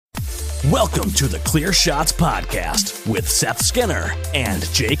Welcome to the Clear Shots Podcast with Seth Skinner and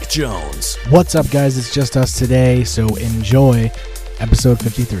Jake Jones. What's up, guys? It's just us today, so enjoy episode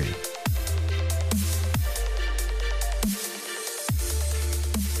 53.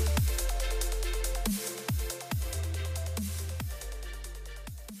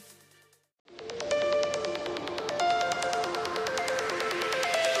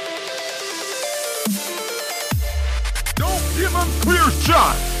 Don't give him clear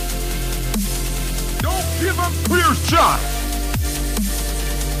shot. Don't give him clear shot.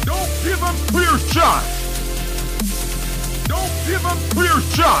 Don't give him clear shot. Don't give him clear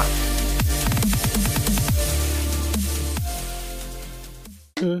shot.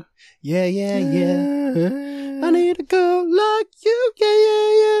 Yeah. I need a girl like you.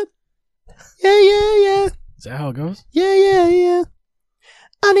 Yeah. Is that how it goes? Yeah.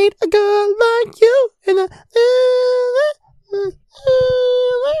 I need a girl like you.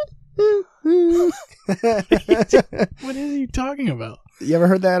 What are you talking about? You ever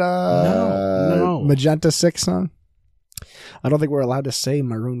heard that No. Magenta 6 song? I don't think we're allowed to say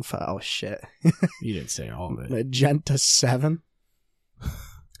Maroon 5. Oh, shit. You didn't say all of it. Magenta 7.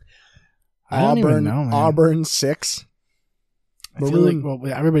 I don't even know, man. Auburn 6. I feel like,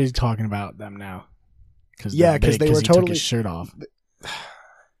 well, everybody's talking about them now. Yeah, because they were he totally took his shirt off.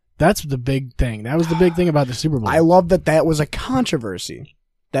 That's the big thing. That was the big thing about the Super Bowl. I love that was a controversy.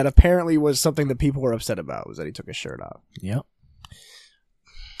 That apparently was something that people were upset about, was that he took his shirt off. Yep.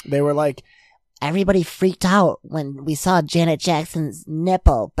 They were like, everybody freaked out when we saw Janet Jackson's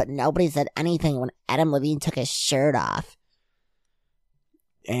nipple, but nobody said anything when Adam Levine took his shirt off.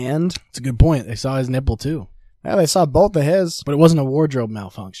 and It's a good point. They saw his nipple too. yeah, they saw both of his. But it wasn't a wardrobe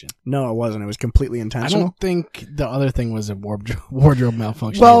malfunction. No, it wasn't. It was completely I intentional. don't think the other thing was a wardrobe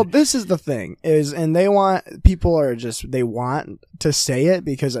malfunction. Well, either. this is the thing and they want to say it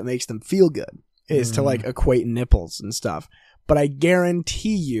because it makes them feel good, is to like equate nipples and stuff. But I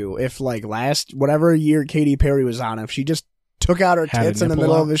guarantee you, if like whatever year Katy Perry was on, if she just took out her Had a tits in the nipple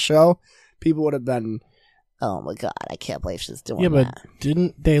middle out? of the show, people would have been, Oh my god, I can't believe she's doing yeah, but that.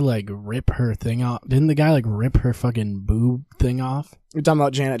 didn't they like rip her thing off? Didn't the guy like rip her fucking boob thing off? you're talking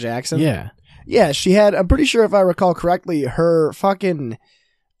about Janet Jackson? Yeah. Yeah, she had, I'm pretty sure if I recall correctly, her fucking,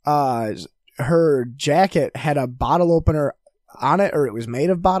 her jacket had a bottle opener on it, or it was made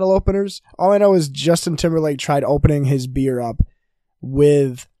of bottle openers. All I know is Justin Timberlake tried opening his beer up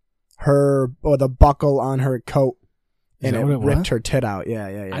with the buckle on her coat, Is and that it what it ripped was? her tit out.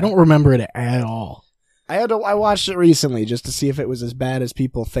 Yeah. I don't remember it at all. I watched it recently just to see if it was as bad as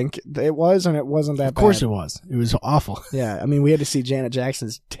people think it was, and it wasn't that bad. Of course it was. It was awful. Yeah, I mean, we had to see Janet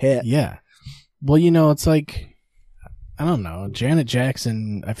Jackson's tit. Yeah. Well, you know, it's like, I don't know. Janet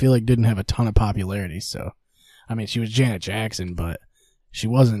Jackson, I feel like didn't have a ton of popularity. So, I mean, she was Janet Jackson, but she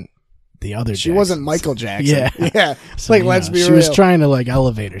wasn't the other She Jackson. wasn't Michael Jackson. Yeah. So, like, you let's know, be she real. was trying to like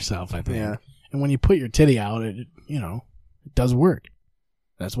elevate herself, I think. Yeah. And when you put your titty out, it does work.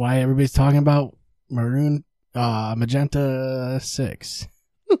 That's why everybody's talking about Magenta 6.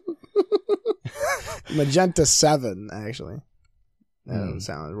 Magenta 7, actually. That Hmm. doesn't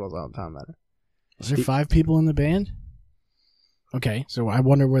sound, it rolls out time better. Was there 5 people in the band? Okay, so I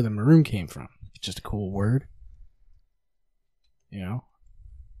wonder where the maroon came from. It's just a cool word. You know?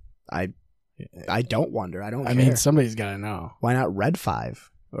 I don't wonder. I don't I care. mean, somebody's got to know. Why not Red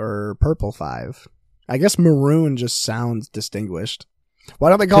 5 or Purple 5? I guess maroon just sounds distinguised. Why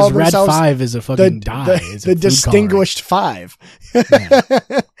don't they call Because Red themselves 5 is a fucking dye. It's the a food distinguished 5? Yeah.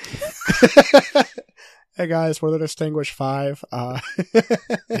 Hey guys, we're the distinguished 5. coloring.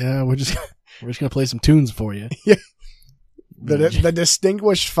 Yeah, we're just gonna play some tunes for you. The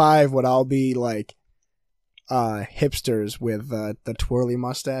distinguished 5 would all be like hipsters with the twirly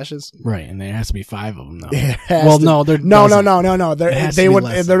mustaches. Right, and there has to be 5 of them though. It has Well, to- no, there no. It has to be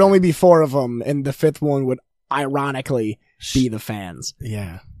less There'd than only be 4 of them, and the 5th one would ironically be the fans,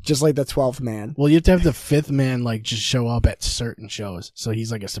 Yeah. just like the 12th man. Well, you have to have the 5th man like just show up at certain shows, so he's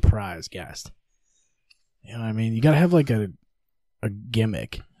like a surprise guest. You know what I mean? You gotta have like a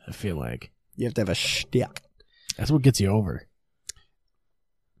gimmick. I feel like You have to have a shtick. that's what gets you over.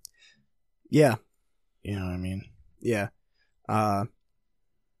 Yeah, You know what I mean? yeah.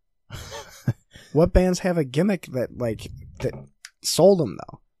 What bands have a gimmick that sold them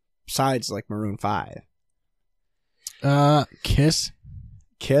though? Besides like Maroon 5, Kiss,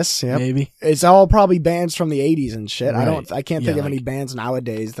 Yep. maybe. It's all probably bands from the 80s and shit. Right. I can't think Yeah, of any like- bands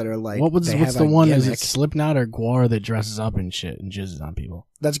nowadays that are like, What's they have the a one? Is gimmick. it Slipknot or Guar that dresses up and shit and jizzes on people?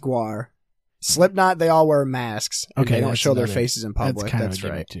 That's Guar. Slipknot, they all wear masks. Okay, They don't that's show their another- faces in public. That's kind That's of a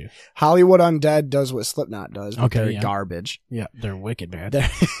gimmick right. too. Hollywood Undead does what Slipknot does, but Okay, they're yeah. garbage. Yeah, they're wicked bad.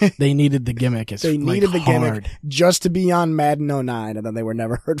 They're- They needed the gimmick. It's They like needed the gimmick hard. just to be on Madden 09, and then they were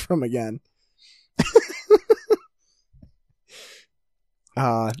never heard from again.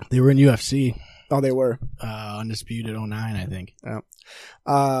 They were in UFC. Oh, they were. Undisputed 09, I think.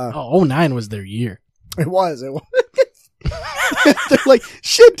 Uh, Oh, 09 was their year. It was. They're like,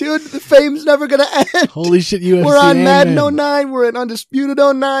 shit, dude, the fame's never gonna end. Holy shit, UFC. We're on Madden Amen. 09, we're in Undisputed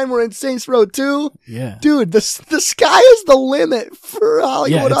 09, we're in Saints Row 2. Yeah. Dude, the sky is the limit for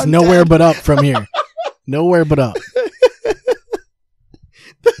Hollywood Yeah, it's Undead. nowhere but up from here. Nowhere but up.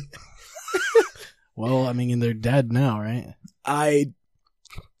 Well, I mean, they're dead now, right?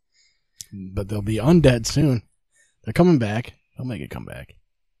 But they'll be undead soon. They're coming back. They'll make a comeback.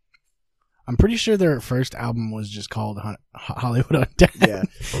 I'm pretty sure their first album was just called Hollywood Undead. Yeah.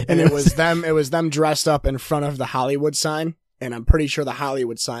 And it was them dressed up in front of the Hollywood sign, and I'm pretty sure the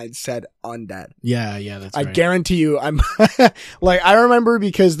Hollywood sign said Undead. Yeah, that's I right. guarantee you, I'm like, I remember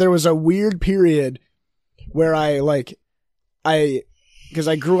because there was a weird period where because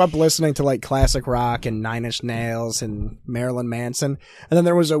I grew up listening to like classic rock and Nine Inch Nails and Marilyn Manson. And then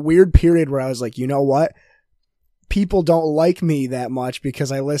there was a weird period where I was like, you know what? People don't like me that much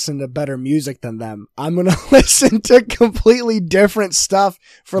because I listen to better music than them. I'm going to listen to completely different stuff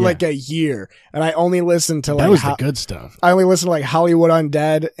for Yeah. like a year. And I only listened to like, that was the good stuff. I only listened to like Hollywood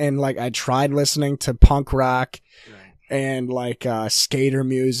Undead, and like I tried listening to punk rock and like skater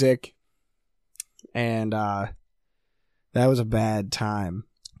music, and that was a bad time.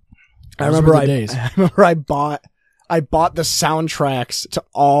 I Those remember were the days. I remember I bought the soundtracks to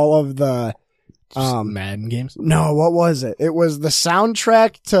all of the Just Madden games. no, what was it? It was the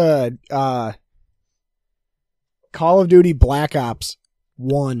soundtrack to Call of Duty Black Ops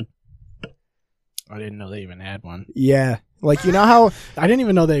 1. I didn't know they even had one. Yeah. Like, you know how I didn't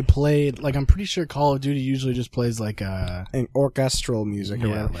even know they played. Like, I'm pretty sure Call of Duty usually just plays like in orchestral music or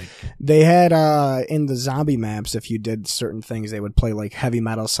yeah, whatever. like They had in the zombie maps, if you did certain things, they would play like heavy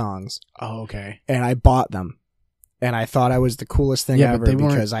metal songs. oh, okay. And I bought them. And I thought I was the coolest thing Yeah, but ever they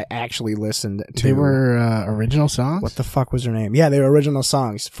weren't- because I actually listened to They were original songs. what the fuck was their name? Yeah, they were original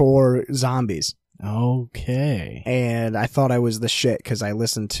songs for zombies. Okay. And I thought I was the shit because I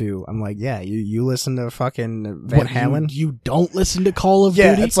listened to, I'm like, yeah, you listen to fucking Van What, Halen? You don't listen to Call of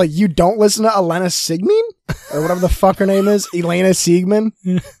Yeah, Duty? it's like, you don't listen to Elena Sigmund? Or whatever the fuck her name is? Elena Siegman?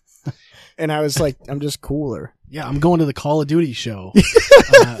 And I was like, I'm just cooler. Yeah, I'm going to the Call of Duty show.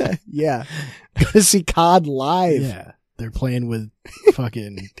 Yeah. Gonna see COD live. Yeah, they're playing with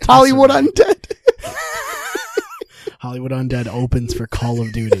fucking Hollywood Tesseract. Undead. Hollywood Undead opens for Call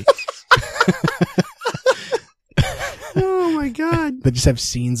of Duty. Oh my god. They just have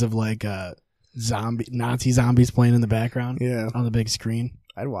scenes of like Nazi zombies playing in the background Yeah. on the big screen.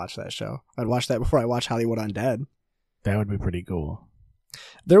 I'd watch that show. I'd watch that before I watch Hollywood Undead. That would be pretty cool.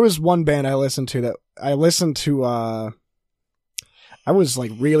 There was one band I listened to I was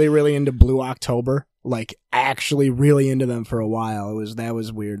like really, really into Blue October. Like actually really into them for a while. That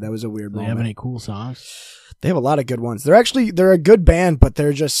was weird. That was a weird Do they moment. have any cool songs? They have a lot of good ones. They're a good band, but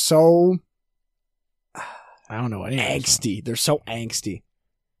they're just so I don't know any of those songs. angsty. They're so angsty.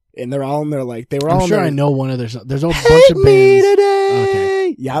 And they're all in their like, they were all I'm in sure their, I know one of their songs. There's a bunch Hate of me bands. today.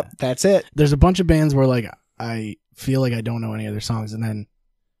 Okay. Yep, that's it. There's a bunch of bands where like I feel like I don't know any of their songs, and then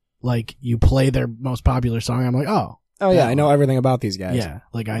like you play their most popular song, I'm like, oh Oh yeah, Yeah. I know everything about these guys. yeah,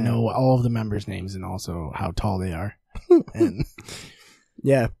 like I Yeah. know all of the members' names and also how tall they are. And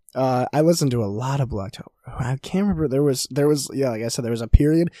Yeah. I listened to a lot of Blue October. I can't remember. There was, yeah, like I said, there was a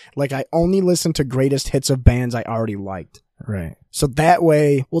period, like I only listened to greatest hits of bands I already liked. right. So that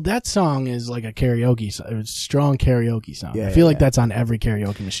way, Well, that song is like a karaoke song. It's a strong karaoke song. Yeah, I feel yeah, like yeah. that's on every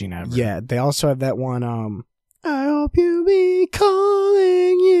karaoke machine ever. yeah, they also have that one, I hope you be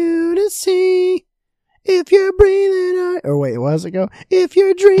calling you to see if you're breathing, or wait, what does it go? If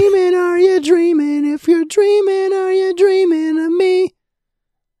you're dreaming, are you dreaming? If you're dreaming, are you dreaming of me?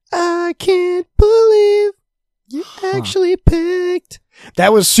 I can't believe you actually picked.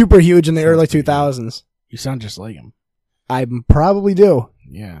 That was super huge in the early 2000s. You sound just like him. I probably do.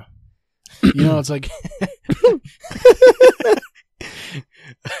 Yeah. You know, it's like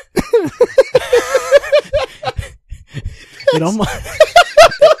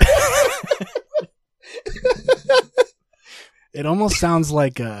it almost sounds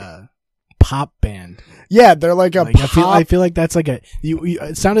like a pop band. Yeah, they're like a Like, pop. I feel like that's like a you.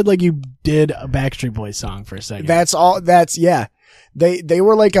 It sounded like you did a Backstreet Boys song for a second. That's all. That's yeah. They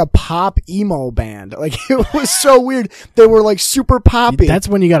were like a pop emo band. Like it was so weird. They were like super poppy. That's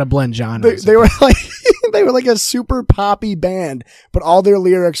when you got to blend genres. They were like they were like a super poppy band, but all their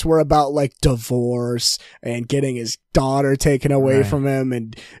lyrics were about like divorce and getting his daughter taken away Right. from him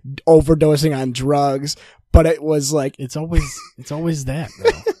and overdosing on drugs. But it was like, It's always that,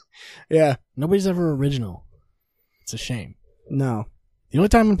 though. yeah, Nobody's ever original. It's a shame. no. The only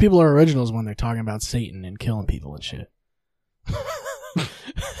time when people are original is when they're talking about Satan and killing people and shit.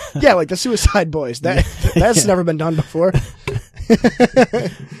 Yeah, like the Suicide Boys. That's Yeah. never been done before.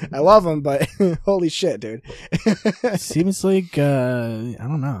 I love them, but holy shit, dude. Seems like, I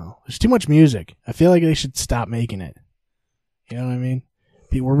don't know. There's too much music. I feel like they should stop making it. You know what I mean?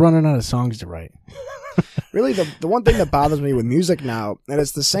 We're running out of songs to write. Really, the one thing that bothers me with music now, and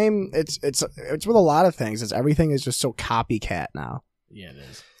it's the same, it's with a lot of things, is everything is just so copycat now. Yeah, it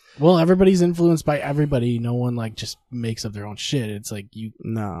is. Well, everybody's influenced by everybody. No one like just makes up their own shit. It's like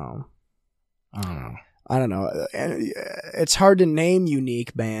No. I don't know. And it's hard to name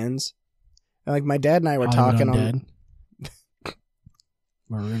unique bands. Like my dad and I were Hollywood talking on Undead.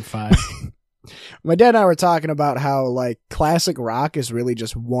 Maroon 5. my dad and I were talking about how like classic rock is really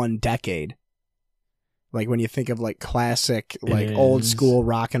just one decade. Like when you think of like classic, like old is. school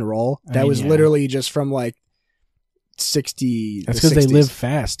rock and roll, I that mean, was yeah. literally just from like 60. That's the because they 60s. live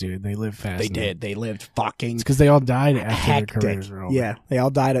fast, dude. They live fast. They man. did. They lived fucking It's because they all died after hectic. their careers were over. Yeah, they all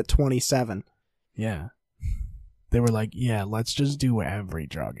died at 27. Yeah. They were like, yeah, let's just do every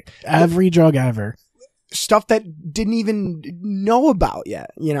drug. Every drug ever. Stuff that didn't even know about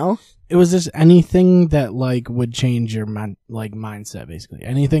yet, you know? It was just anything that like would change your mindset, basically.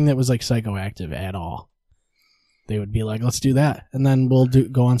 Anything that was like psychoactive at all. They would be like, let's do that. And then we'll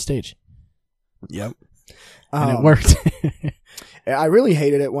go on stage. Yep. And it worked. I really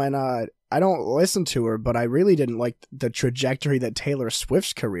hated it when I don't listen to her, but I really didn't like the trajectory that Taylor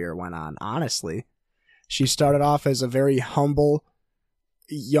Swift's career went on, honestly. She started off as a very humble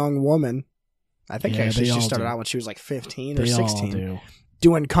young woman. I think Yeah, actually they she all started do. out when she was like 15 or They all 16. do.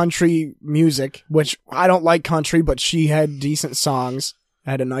 Doing country music, which I don't like country, but she had decent songs,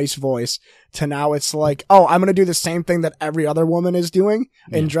 had a nice voice, to now it's like, oh, I'm going to do the same thing that every other woman is doing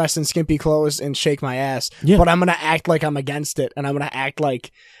and dress in skimpy clothes and shake my ass. Yeah. But I'm going to act like I'm against it, and I'm going to act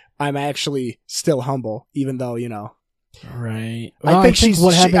like I'm actually still humble, even though, you know. Right. I Well, think she's-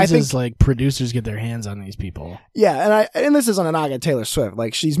 what she- happens I think- is like producers get their hands on these people. Yeah, and this isn't a knock at Taylor Swift.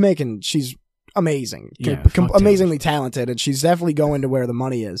 Like, she's amazing. Yeah, fuck Taylor. Amazingly talented, and she's definitely going to where the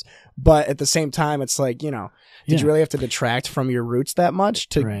money is. But at the same time, it's like, you know, did Yeah. you really have to detract from your roots that much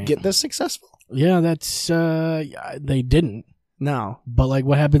to Right. get this successful? Yeah, that's they didn't. No. But like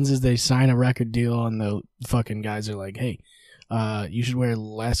what happens is they sign a record deal and the fucking guys are like, "Hey, you should wear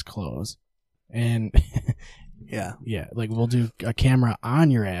less clothes." And Yeah. yeah, like we'll do a camera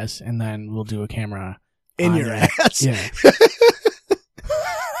on your ass and then we'll do a camera In on your ass. Yeah.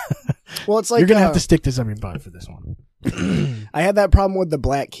 Well, it's like You're going to have to stick this up your butt for this one. I had that problem with the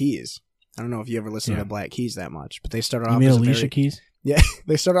Black Keys. I don't know if you ever listened Yeah. to the Black Keys that much, but they started You off mean as Alicia Keys? Yeah,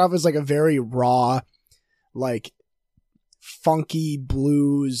 they started off as like a very raw, like funky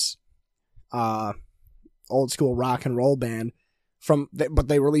blues, old school rock and roll band. But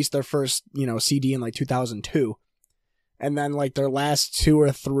they released their first, you know, CD in like 2002, and then like their last 2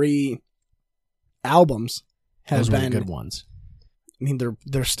 or 3 albums have Those were the been good ones. I mean,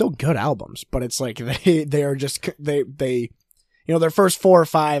 they're still good albums, but it's like they are just they you know, their first 4 or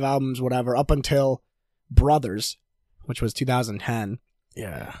 5 albums, whatever, up until Brothers, which was 2010,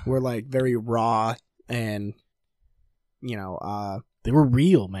 Yeah. were like very raw and, you know, They were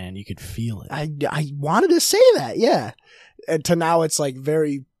real, man. You could feel it. I wanted to say that, yeah. And to now it's like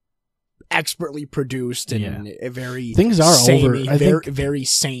very expertly produced and very Things are samey, over. I very, think, very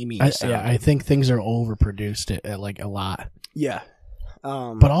samey. I think things are overproduced at like a lot. Yeah.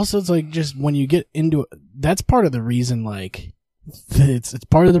 But also, it's like just when you get into it, that's part of the reason. Like, it's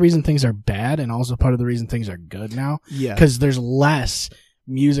part of the reason things are bad, and also part of the reason things are good now. yeah. Because there's less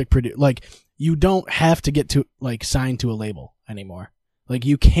music produced. Like, you don't have to get to like signed to a label anymore. Like,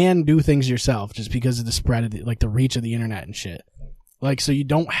 you can do things yourself just because of the spread of the reach of the internet and shit. Like, so you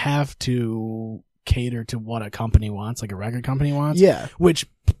don't have to cater to what a company wants, like a record company wants. Yeah. Which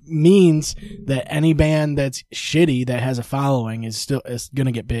means that any band that's shitty that has a following is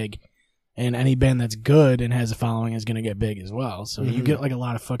gonna get big, and any band that's good and has a following is gonna get big as well. So you get like a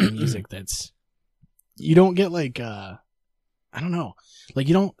lot of fucking music that's you don't get like I don't know, like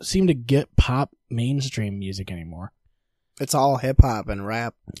you don't seem to get pop mainstream music anymore. It's all hip hop and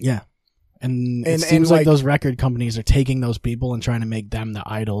rap. Yeah, and it And seems like like those record companies are taking those people and trying to make them the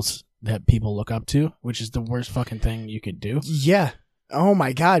idols that people look up to, which is the worst fucking thing you could do. Yeah. Oh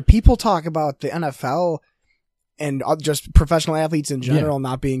my God. People talk about the NFL and just professional athletes in general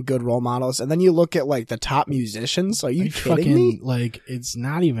not being good role models. And then you look at like the top musicians. Are you kidding me? Like, it's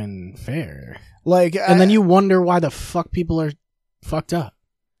not even fair. Like, And then you wonder why the fuck people are fucked up.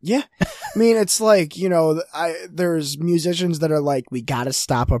 yeah. I mean, it's like, there's musicians that are like, we got to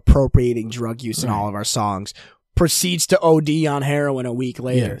stop appropriating drug use in all of our songs. Proceeds to OD on heroin a week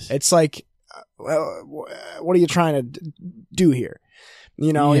later. Yes. It's like, what are you trying to do here?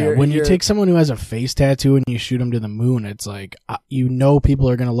 When you take someone who has a face tattoo and you shoot him to the moon, it's like, people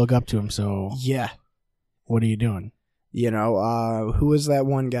are going to look up to him. So yeah, what are you doing? Who was that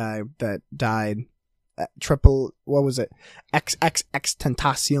one guy that died? What was it?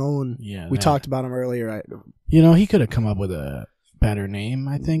 Tentacion. Yeah. We talked about him earlier. He could have come up with a better name,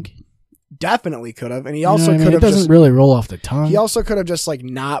 I think. Definitely could have. And he also could It have doesn't really roll off the tongue. He also could have just like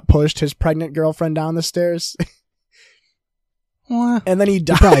not pushed his pregnant girlfriend down the stairs. Well, and then he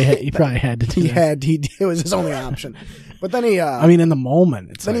died. He probably had to do that. It was his only option. But then he, in the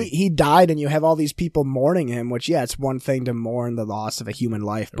moment, it's then like, he died and you have all these people mourning him, which, yeah, it's one thing to mourn the loss of a human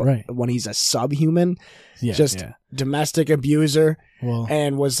life. But right. when he's a subhuman, yeah, domestic abuser,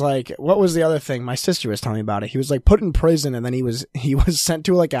 and was like, what was the other thing? My sister was telling me about it. He was like put in prison and then he was sent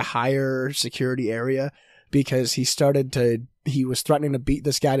to like a higher security area because he was threatening to beat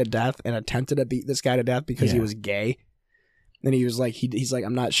this guy to death and attempted to beat this guy to death because he was gay. Then he was like, he's like,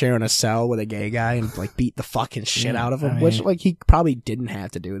 I'm not sharing a cell with a gay guy, and like beat the fucking shit out of him, which like he probably didn't have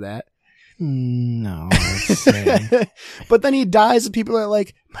to do that. No. But then he dies and people are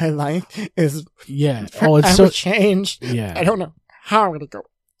like, my life is it's so changed. Yeah. I don't know how I'm going to go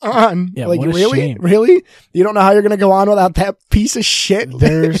on. Yeah, like, what a really? shame. Really? You don't know how you're going to go on without that piece of shit?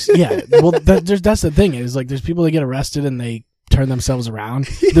 That's the thing is like, there's people that get arrested and they turn themselves around.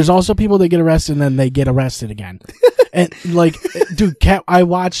 There's also people that get arrested and then they get arrested again. And like, dude, I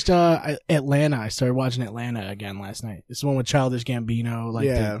watched Atlanta. I started watching Atlanta again last night. It's the one with Childish Gambino. Like,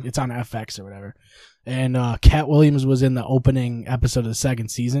 it's on FX or whatever. And Cat Williams was in the opening episode of the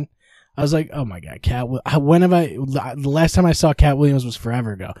second season. I was like, oh my God, the last time I saw Cat Williams was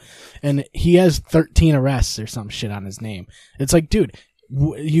forever ago. And he has 13 arrests or some shit on his name. It's like, dude,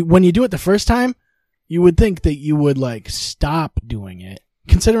 when you do it the first time, you would think that you would like stop doing it,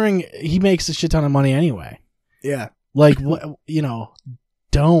 considering he makes a shit ton of money anyway. Yeah. Like,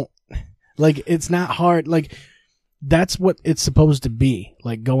 don't, like, it's not hard. Like, that's what it's supposed to be.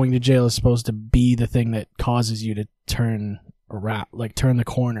 Like, going to jail is supposed to be the thing that causes you to turn around, like, turn the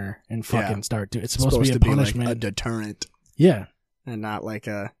corner and fucking start doing. It's supposed to be a punishment, like a deterrent. Yeah. And not like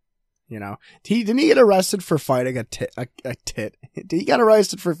didn't he get arrested for fighting a tit? Did he get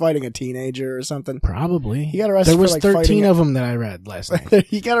arrested for fighting a teenager or something? Probably. He got arrested. There was for, like, 13 of them that I read last night.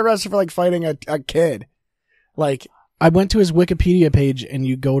 He got arrested for like fighting a kid. Like, I went to his Wikipedia page and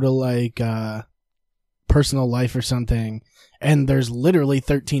you go to like personal life or something, and there's literally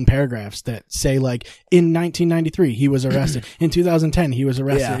 13 paragraphs that say like, in 1993 he was arrested, in 2010 he was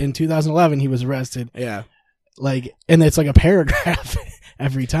arrested, in 2011 he was arrested. Yeah. Like, and it's like a paragraph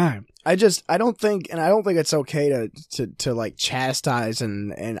every time. I don't think it's okay to like chastise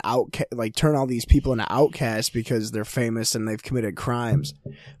and like turn all these people into outcasts because they're famous and they've committed crimes.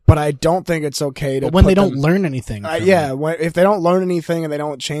 But I don't think it's okay to. But when they don't learn anything. If they don't learn anything and they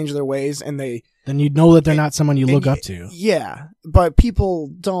don't change their ways and then you know that they're not someone you look up to. Yeah, but people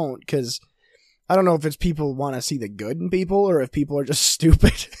don't, because I don't know if it's people want to see the good in people or if people are just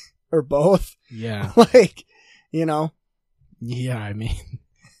stupid or both. Yeah. Like, Yeah, I mean,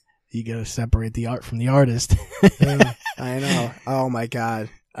 you gotta separate the art from the artist. Yeah, I know. Oh my God.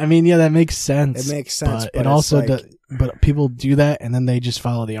 I mean, yeah, that makes sense. It makes sense. But it also does. But people do that and then they just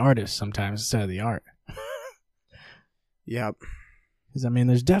follow the artist sometimes instead of the art. Yep. Because, I mean,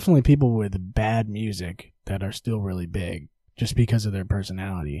 there's definitely people with bad music that are still really big just because of their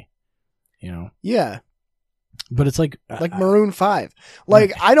personality, Yeah. But it's like Maroon 5.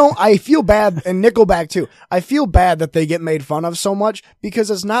 Like, I feel bad, and Nickelback too. I feel bad that they get made fun of so much because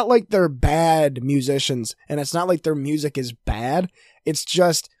it's not like they're bad musicians and it's not like their music is bad. It's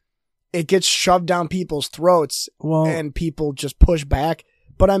just, it gets shoved down people's throats and people just push back.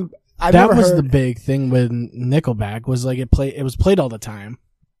 But that was the big thing with Nickelback was like it was played all the time.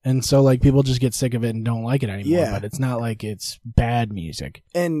 And so like people just get sick of it and don't like it anymore. Yeah. But it's not like it's bad music.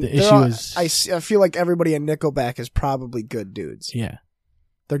 And the issue is I feel like everybody in Nickelback is probably good dudes. Yeah.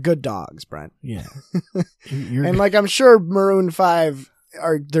 They're good dogs, Brent. Yeah. And like I'm sure Maroon 5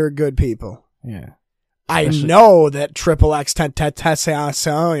 they're good people. Yeah. I know that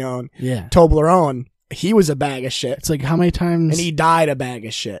XXXTentacion yeah. Toblerone, he was a bag of shit. It's like how many times and he died a bag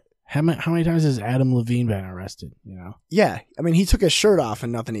of shit. How many times has Adam Levine been arrested? You know. Yeah, I mean, he took his shirt off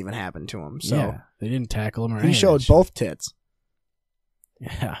and nothing even happened to him. So yeah, they didn't tackle him or he anything. showed both tits.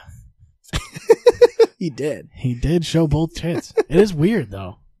 Yeah, He did. he did show both tits. It is weird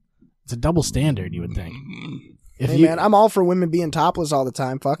though. It's a double standard, you would think. If Hey, man, I'm all for women being topless all the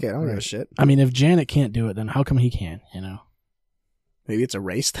time. Fuck it, I don't give a shit. I mean, if Janet can't do it, then how come he can? You know. Maybe it's a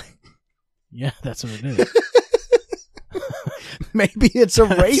race thing. Yeah, that's what it is. Maybe it's a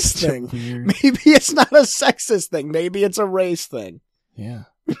race Such a thing. weird- Maybe it's not a sexist thing. Maybe it's a race thing. Yeah.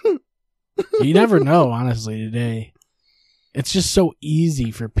 You never know, honestly, today. It's just so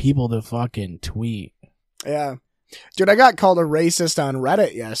easy for people to fucking tweet. Yeah. Dude, I got called a racist on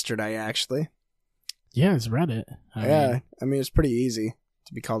Reddit yesterday, actually. Yeah, it's Reddit. I mean, it's pretty easy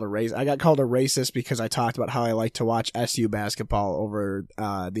to be called a racist. I got called a racist because I talked about how I like to watch SU basketball over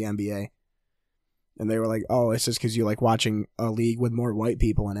the NBA. And they were like, oh, it's just because you like watching a league with more white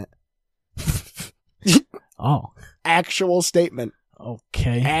people in it. Oh, Actual statement.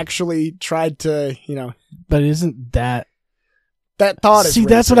 okay. Actually tried to, But isn't that... that thought is See, racist.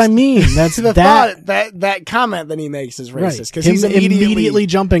 that's what I mean. That's the that... thought, that comment that he makes is Right. racist. Because Him he's immediately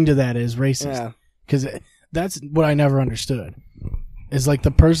jumping to that is racist. Yeah. Because that's what I never understood. Is like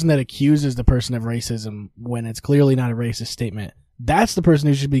the person that accuses the person of racism when it's clearly not a racist statement. That's the person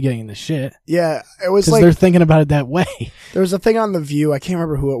who should be getting the shit. Yeah, it was Because like they're thinking about it that way. there was a thing on The View. I can't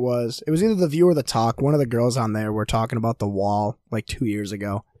remember who it was. It was either The View or The Talk. One of the girls on there were talking about the wall like 2 years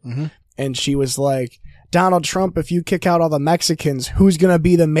ago. Mm-hmm. And she was like, Donald Trump, if you kick out all the Mexicans, who's going to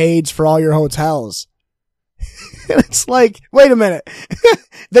be the maids for all your hotels? And it's like, wait a minute.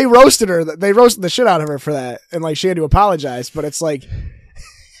 They roasted her. They roasted the shit out of her for that. And like she had to apologize. But it's like,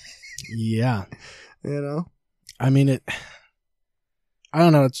 Yeah. I mean, I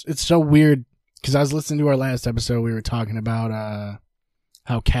don't know. It's so weird because I was listening to our last episode. We were talking about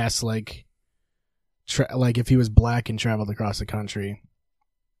how Cass like if he was black and traveled across the country,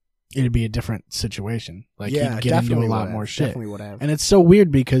 it'd be a different situation. Like yeah, he'd get into a definitely lot would more have. shit. Definitely would have. And it's so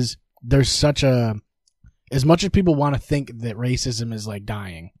weird because there's such a, as much as people want to think that racism is like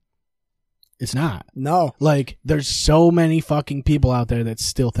dying, it's not. No. Like there's so many fucking people out there that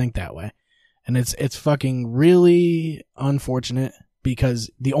still think that way. And it's fucking really unfortunate because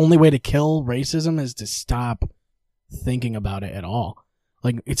the only way to kill racism is to stop thinking about it at all.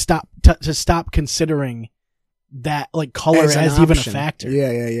 Like it's to stop considering that like color As an as even a option. factor.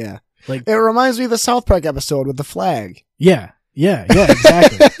 Yeah. Like It reminds me of the South Park episode with the flag. yeah,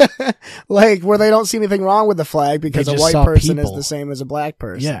 exactly. Like where they don't see anything wrong with the flag because They a just white saw person is people. the same as a black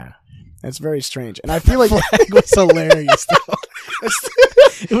person. Yeah. It's very strange. And I feel like Flag was hilarious though.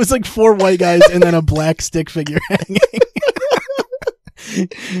 It was like 4 white guys and then a black stick figure hanging.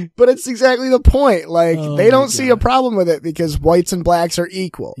 but it's exactly the point. Like Oh they my don't see a God. problem with it because whites and blacks are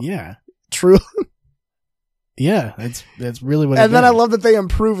equal. Yeah. True. Yeah, that's really what And it then is. I love that they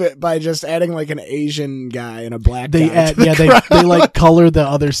improve it by just adding like an Asian guy and a black They guy. add, to the yeah, crowd. they like color the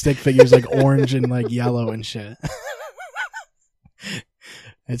other stick figures like orange and like yellow and shit.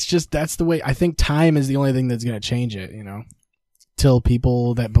 It's just that's the way. I think time is the only thing that's gonna change it. Till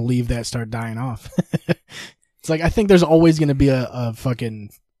people that believe that start dying off. It's like I think there's always gonna be a fucking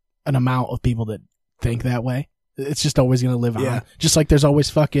an amount of people that think that way. It's just always gonna live Yeah. on. Just like there's always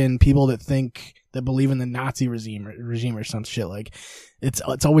fucking people that believe in the Nazi regime or some shit. Like it's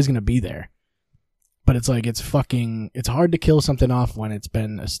always gonna be there. But it's like it's hard to kill something off when it's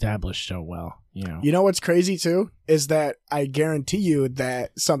been established so well. You know what's crazy too is that I guarantee you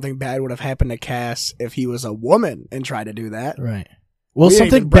that something bad would have happened to Cass if he was a woman and tried to do that. Right. Well, We ain't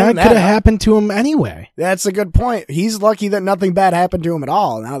something even bringing bad could that have up. happened to him anyway. That's a good point. He's lucky that nothing bad happened to him at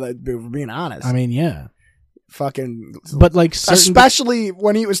all. Now that we're being honest, I mean, yeah. fucking. But like certain Especially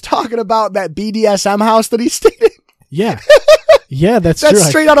when he was talking about that BDSM house that he stayed in. yeah. Yeah, that's That's true.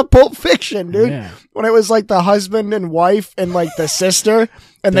 straight out of Pulp Fiction, dude. Yeah. When it was like the husband and wife and like the sister,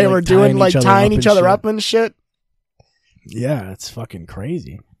 and They're, they like, were doing tying like each other tying up each and other shit. up and shit. Yeah, it's fucking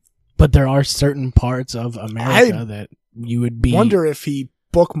crazy. But there are certain parts of America that you would be Wonder if he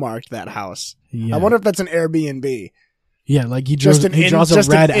bookmarked that house. Yeah. I wonder if that's an Airbnb. Yeah, like he draws a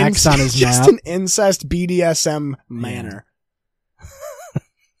red X on his just map. an incest BDSM manor.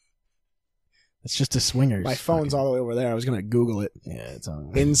 It's just a swingers. My phone's all the way over there. I was gonna Google it. Yeah, it's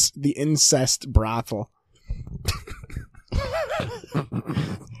on. The incest brothel.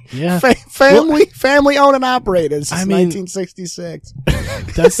 Yeah. Family owned and operated since I mean- 1966.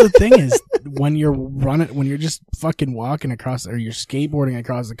 That's the thing is when you're just fucking walking across or you're skateboarding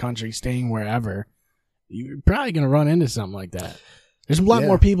across the country, staying wherever, you're probably gonna run into something like that. There's a lot Yeah.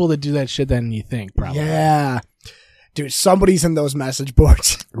 more people that do that shit than you think, probably. Yeah. Dude, somebody's in those message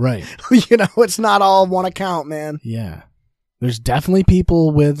boards. Right. You know, it's not all one account, man. Yeah. There's definitely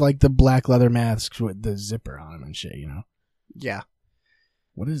people with like the black leather masks with the zipper on them and shit, you know? Yeah.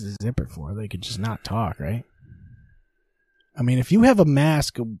 What is the zipper for? They could just not talk, right? I mean, if you have a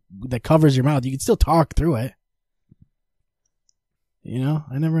mask that covers your mouth, you can still talk through it. You know?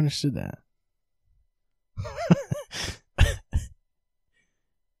 I never understood that.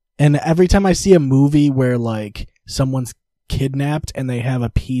 And every time I see a movie where like someone's kidnapped and they have a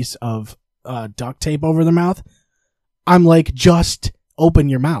piece of duct tape over their mouth, I'm like, just open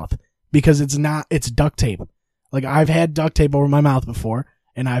your mouth, because it's duct tape. Like, I've had duct tape over my mouth before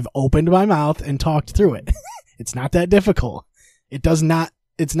and I've opened my mouth and talked through it. It's not that difficult. It's not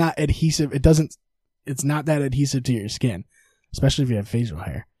adhesive. It's not that adhesive to your skin, especially if you have facial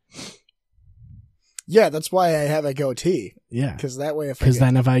hair. Yeah, that's why I have a goatee. Yeah. Because that way,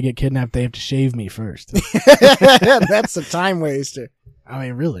 then if I get kidnapped, they have to shave me first. That's a time waster. I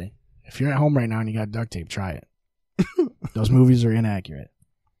mean, really, if you're at home right now and you got duct tape, try it. Those movies are inaccurate.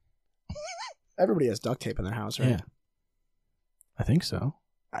 Everybody has duct tape in their house, right? Yeah. I think so.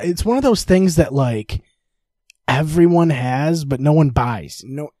 It's one of those things that like everyone has, but no one buys.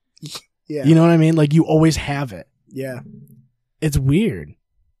 No. Yeah. You know what I mean? Like, you always have it. Yeah. It's weird.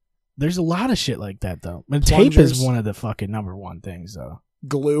 There's a lot of shit like that, though. But tape is one of the fucking number one things, though.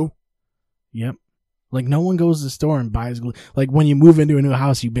 Glue. Yep. Like, no one goes to the store and buys glue. Like, when you move into a new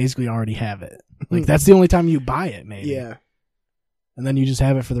house, you basically already have it. Like, that's the only time you buy it, maybe. Yeah. And then you just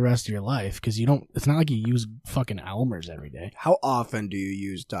have it for the rest of your life, because it's not like you use fucking Elmer's every day. How often do you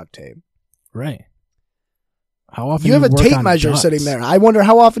use duct tape? Right. How often you have a work tape on measure ducts? sitting there. I wonder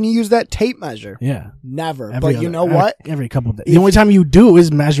how often you use that tape measure. Yeah. Never. Every But you other- know what? Every couple of days. The only time you do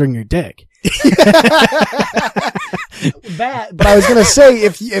is measuring your dick. But I was gonna say,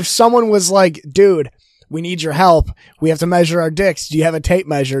 if someone was like, dude, we need your help, we have to measure our dicks, do you have a tape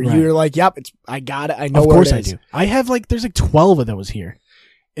measure? Right. You're like, yep, I got it, I know Of where course it I is. do. I have there's 12 of those here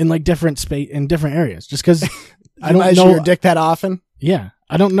in like different in different areas, just because I You don't measure know your dick that often? Yeah.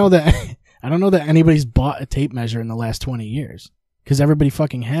 I don't know that anybody's bought a tape measure in the last 20 years, because everybody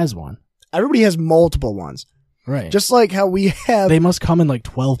fucking has one. Everybody has multiple ones. Right. Just like how we have they must come in like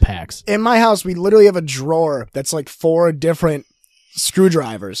 12 packs. in my house, we literally have a drawer that's like 4 different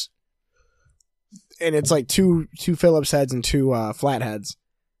screwdrivers. And it's like two Phillips heads and 2 flatheads.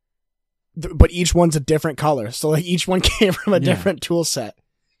 But each one's a different color. So like each one came from a Yeah. different tool set.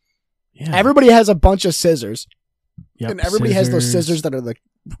 Yeah. Everybody has a bunch of scissors. Yep, And everybody has those scissors that are the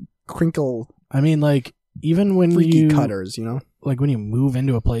crinkle I mean, like, even when freaky you cutters, you know? like when you move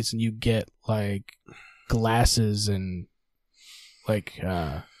into a place and you get like glasses and like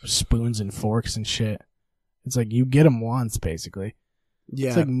spoons and forks and shit, it's like you get them once basically. Yeah.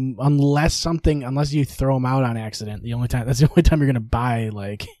 It's like unless you throw them out on accident, that's the only time you're gonna buy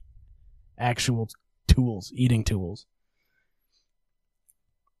like actual tools, eating tools.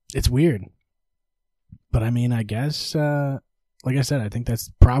 It's weird, but I mean, I guess like I said, I think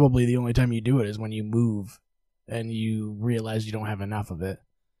that's probably the only time you do it is when you move and you realize you don't have enough of it.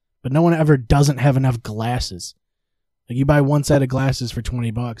 But no one ever doesn't have enough glasses. Like, you buy one set of glasses for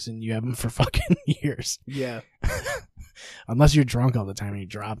 $20 and you have them for fucking years. Yeah. Unless you're drunk all the time and you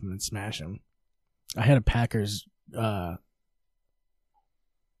drop them and smash them. I had a Packers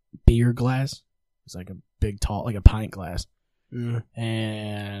beer glass. It's like a big, tall, like a pint glass. Mm.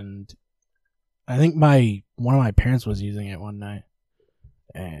 And I think one of my parents was using it one night.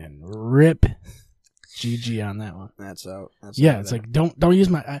 And rip GG on that one. That's out. That's Yeah, out it's there. like, don't use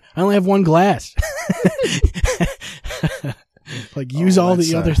I only have one glass. Like, use all the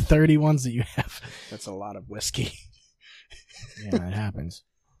that's, other 30 ones that you have. That's a lot of whiskey. Yeah, it happens.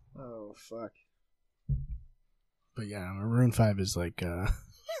 Oh, fuck. But yeah, Maroon 5 is like,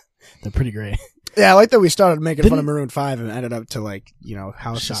 they're pretty great. Yeah, I like that we started making fun Didn't- of Maroon 5 and ended up to, like, you know,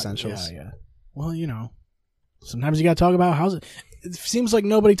 house essentials. Yeah. Well, you know, sometimes you gotta talk about houses. It seems like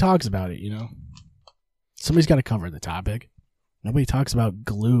nobody talks about it, you know? Somebody's gotta cover the topic. Nobody talks about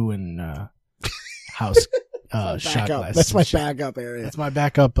glue and house shot Backup. glasses. That's my and shit. backup area. That's my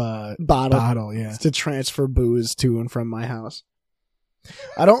backup bottle, yeah. To transfer booze to and from my house.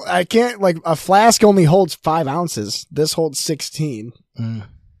 I can't, like, a flask only holds 5 ounces. This holds 16. Mm.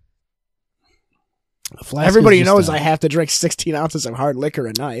 A flask Everybody is just knows I have to drink 16 ounces of hard liquor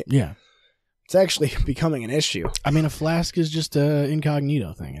a night. Yeah. It's actually becoming an issue. I mean, a flask is just a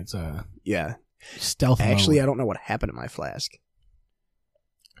incognito thing. It's a Yeah. stealth Actually, mode. I don't know what happened to my flask.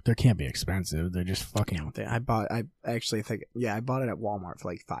 They can't be expensive. They're just fucking... I bought it at Walmart for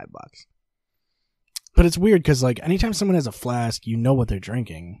like $5. But it's weird because, like, anytime someone has a flask, you know what they're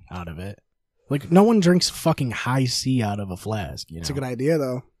drinking out of it. Like, no one drinks fucking high C out of a flask, you know? It's a good idea,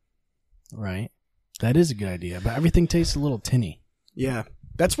 though. Right? That is a good idea, but everything tastes a little tinny. Yeah.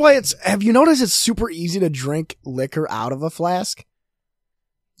 That's why have you noticed it's super easy to drink liquor out of a flask?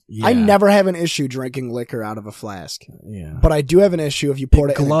 Yeah. I never have an issue drinking liquor out of a flask. Yeah. But I do have an issue if you pour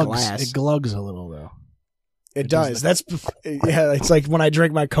it in a glass. It glugs a little, though. It does. Yeah, it's like when I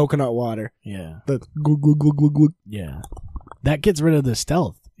drink my coconut water. Yeah. The glug, glug, glug, glug, glug. Yeah. That gets rid of the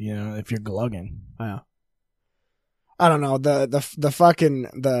stealth, you know, if you're glugging. Wow. I don't know,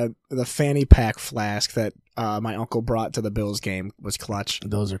 the fanny pack flask that my uncle brought to the Bills game was clutch.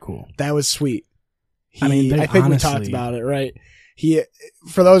 Those are cool. That was sweet. I mean, I think honestly, we talked about it, right?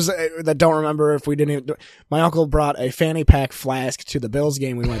 For those that don't remember, if we didn't, my uncle brought a fanny pack flask to the Bills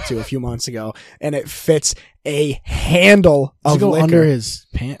game we went to a few months ago, and it fits a handle Does of it go liquor under his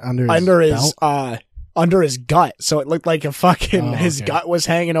belt? Under his gut, so it looked like a fucking his gut was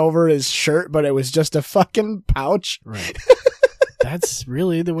hanging over his shirt, but it was just a fucking pouch. Right. That's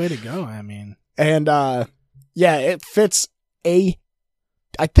really the way to go. I mean, and yeah, it fits I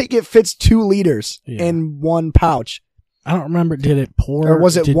think it fits 2 liters in one pouch. I don't remember. Did it pour? Or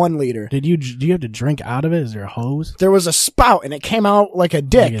was it 1 liter? Do you have to drink out of it? Is there a hose? There was a spout, and it came out like a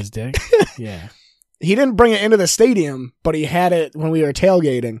dick. Like his dick? Yeah. He didn't bring it into the stadium, but he had it when we were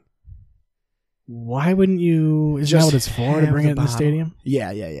tailgating. Why wouldn't you? Isn't that what it's for, to bring it in the stadium?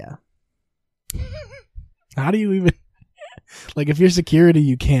 Yeah. How do you even... Like, if you're security,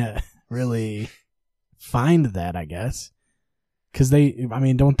 you can't really find that, I guess. Because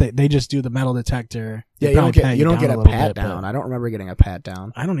don't they just do the metal detector? Yeah, you don't get a pat down. I don't remember getting a pat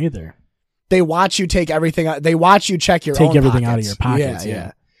down. I don't either. They watch you take everything out. They watch you check your own everything pockets. out of your pockets.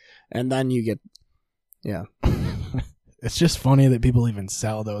 Yeah. And then you get, It's just funny that people even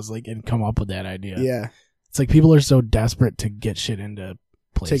sell those, like, and come up with that idea. Yeah. It's like people are so desperate to get shit into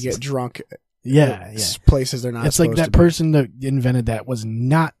places. To get drunk. Yeah. Places they're not. It's like that person that invented that was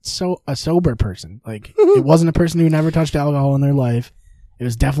not a sober person. Like, it wasn't a person who never touched alcohol in their life. It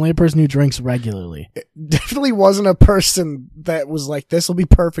was definitely a person who drinks regularly. It definitely wasn't a person that was like, this will be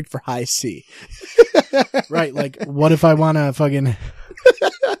perfect for high C. Right. Like, what if I want to fucking...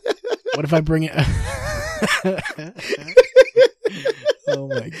 What if I bring it... Oh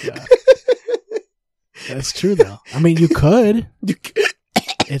my God. That's true, though. I mean, you could.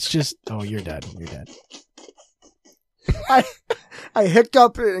 It's just... Oh, you're dead. You're dead. I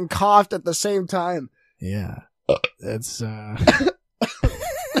hiccuped and coughed at the same time. Yeah. That's...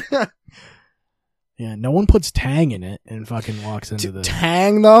 Yeah, no one puts Tang in it and fucking walks into the...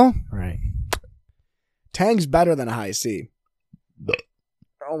 Tang, though? Right. Tang's better than a high C.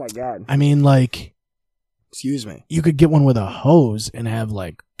 Oh my God. I mean, like... Excuse me. You could get one with a hose and have,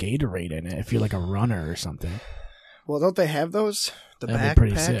 like, Gatorade in it if you're, like, a runner or something. Well, don't they have those? That'd be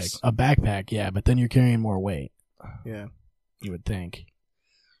pretty sick. A backpack, yeah, but then you're carrying more weight. Yeah. You would think.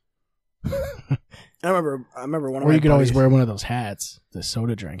 I remember one of my Or you could always buddies- wear one of those hats, the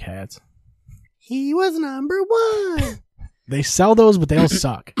soda drink hats. He was number 1. They sell those, but they all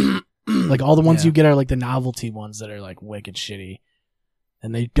suck. Like, all the ones Yeah. you get are, like, the novelty ones that are, like, wicked shitty.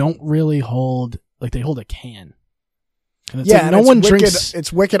 And they don't really hold... Like, they hold a can. And it's Yeah, like, and no it's one wicked, drinks...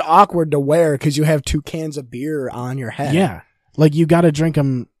 It's wicked awkward to wear because you have 2 cans of beer on your head. Yeah. Like, you gotta drink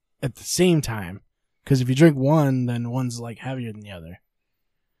them at the same time. Because if you drink one, then one's, like, heavier than the other.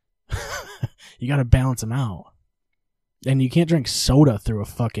 You gotta balance them out. And you can't drink soda through a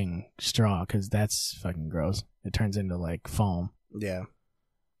fucking straw, because that's fucking gross. It turns into, like, foam. Yeah.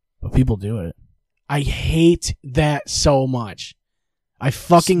 But people do it. I hate that so much. I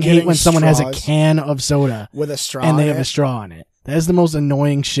fucking Getting hate when someone has a straws can of soda with a straw and they in have it. a straw in it. That is the most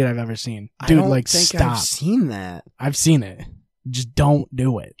annoying shit I've ever seen. Dude, I don't like, think stop. I've seen that. I've seen it. Just don't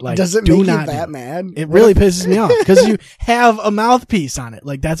do it. Like, Does it do make you not that do mad? It really pisses me off because you have a mouthpiece on it.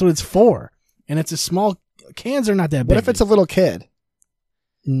 Like, that's what it's for. And it's a small... Cans are not that big. What if it's a little kid?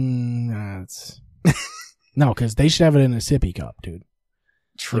 No, because they should have it in a sippy cup, dude.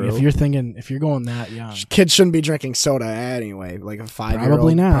 True. Like, if you're going that young, Kids shouldn't be drinking soda anyway. Like a 5-year-old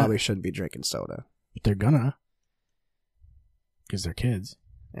Probably not. probably shouldn't be drinking soda. but they're gonna, because they're kids,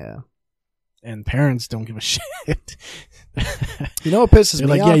 Yeah. and parents don't give a shit. You know what pisses They're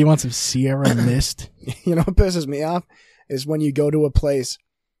me like, off? yeah, you want some Sierra Mist? You know what pisses me off is when you go to a place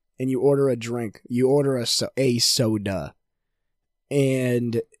and you order a drink. You order a soda,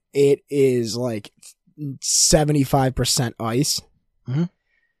 and it is like 75% ice, Mhm.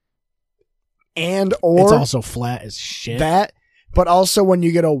 and or It's also flat as shit. that. But also when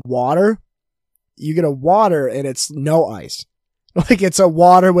you get a water and it's no ice. Like it's a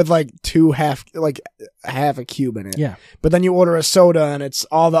water with like half a cube in it. Yeah. But then you order a soda and it's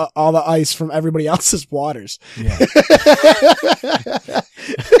all the ice from everybody else's waters. Yeah.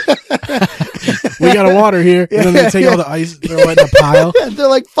 We got a water here. And then they take all the ice, throw it in a pile. They're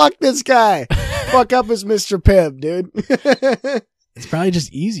like, fuck this guy. Fuck up his Mr. Pibb, dude. It's probably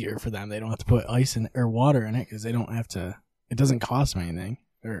just easier for them. They don't have to put ice in or water in it because they don't have to. It doesn't cost them anything.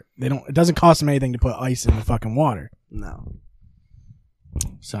 Or it doesn't cost them anything to put ice in the fucking water. No.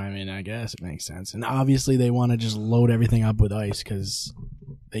 So, I mean, I guess it makes sense. And obviously they want to just load everything up with ice because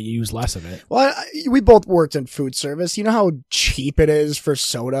they use less of it. Well, we both worked in food service. You know how cheap it is for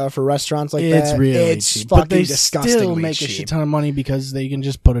soda for restaurants like that? It's really it's cheap. fucking But they disgustingly still make cheap. a shit ton of money because they can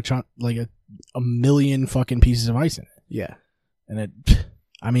just put a million fucking pieces of ice in it. Yeah. And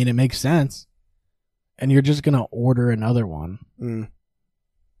it makes sense. And you're just going to order another one. Mm.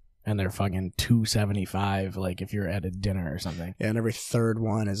 And they're fucking $2.75, like if you're at a dinner or something. Yeah, and every third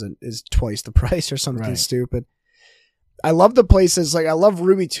one is twice the price or something Right. stupid. I love the places, like I love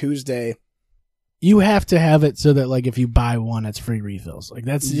Ruby Tuesday. You have to have it so that like if you buy one, it's free refills. Like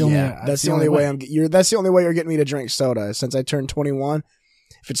that's the only. That's the only way that's the only way you're getting me to drink soda. Since I turned 21,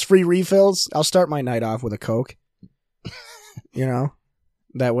 if it's free refills, I'll start my night off with a Coke. You know,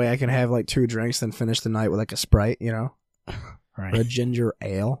 that way I can have like 2 drinks, then finish the night with like a Sprite. You know, Right. or a ginger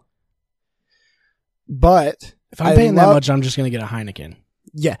ale. But If I'm paying that much, I'm just gonna get a Heineken.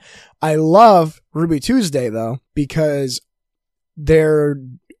 yeah, I love Ruby Tuesday though because their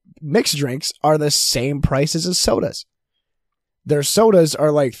mixed drinks are the same prices as sodas. Their sodas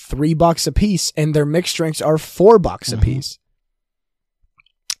are like $3 a piece, and their mixed drinks are $4 a piece.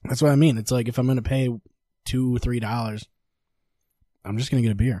 That's what I mean. It's like if I'm gonna pay $2-3, I'm just gonna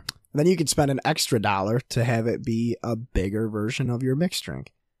get a beer. Then you could spend an extra $1 to have it be a bigger version of your mixed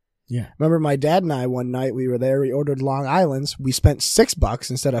drink. Yeah. Remember my dad and I one night we were there, we ordered Long Islands. We spent $6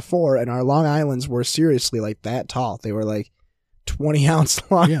 instead of $4, and our Long Islands were seriously like that tall. They were like 20-ounce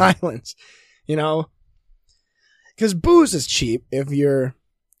Long Islands, you know? Because booze is cheap if you're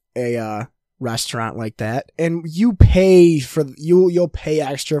a restaurant like that, and you pay for you'll pay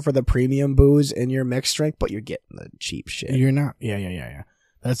extra for the premium booze in your mixed drink, but you're getting the cheap shit. You're not. Yeah.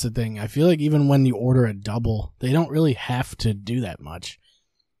 That's the thing. I feel like even when you order a double, they don't really have to do that much.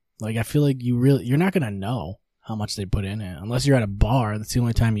 Like I feel like you're not gonna know how much they put in it unless you're at a bar. That's the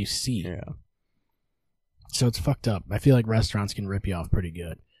only time you see. Yeah. So it's fucked up. I feel like restaurants can rip you off pretty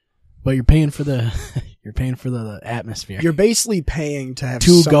good, but you're paying for the atmosphere. You're basically paying to have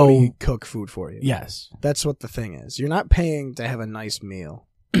To somebody go- cook food for you. Yes. That's what the thing is. You're not paying to have a nice meal.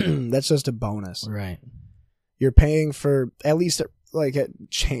 That's just a bonus. Right. You're paying for, at least like at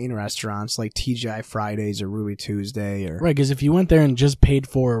chain restaurants like TGI Fridays or Ruby Tuesday or Right, because if you went there and just paid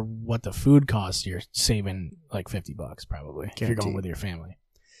for what the food costs, you're saving like $50 probably if you're going Guaranteed. with your family.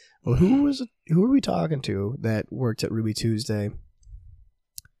 Well, who were we talking to that worked at Ruby Tuesday?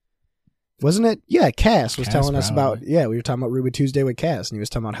 Wasn't it? Yeah, Cass was Cass, telling us about. probably. Yeah, we were talking about Ruby Tuesday with Cass, and he was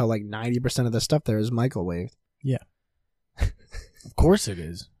talking about how like 90% of the stuff there is microwaved. Of course it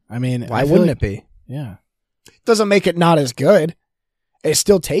is. I mean, Why wouldn't it be? Yeah. Doesn't make it not as good. It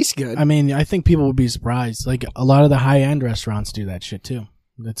still tastes good. I mean, I think people would be surprised. Like a lot of the high end restaurants do that shit too.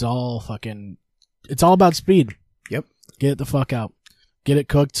 It's all about speed. Yep. Get it the fuck out. Get it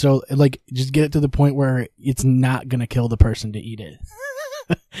cooked. So like, just get it to the point where it's not going to kill the person to eat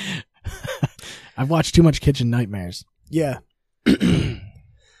it. I've watched too much Kitchen Nightmares. Yeah. I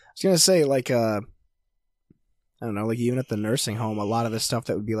was going to say, like, I don't know, like even at the nursing home, a lot of the stuff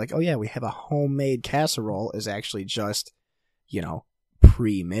that would be like, oh yeah, we have a homemade casserole is actually just,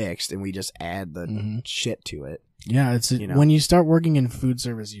 pre-mixed, and we just add the shit to it. Yeah, it's when you start working in food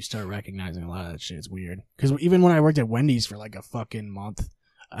service, you start recognizing a lot of that shit. It's weird. Because even when I worked at Wendy's for like a fucking month,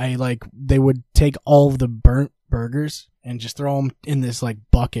 they would take all of the burnt burgers and just throw them in this like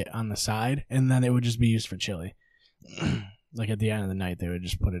bucket on the side, and then it would just be used for chili. Like at the end of the night, they would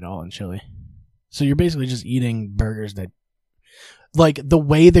just put it all in chili. So you're basically just eating burgers that, like, the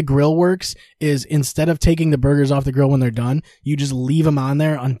way the grill works is instead of taking the burgers off the grill when they're done, you just leave them on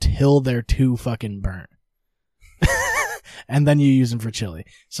there until they're too fucking burnt. And then you use them for chili.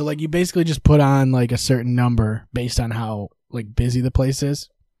 So, like, you basically just put on, like, a certain number based on how, like, busy the place is.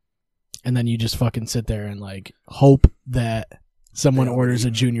 And then you just fucking sit there and, like, hope that someone orders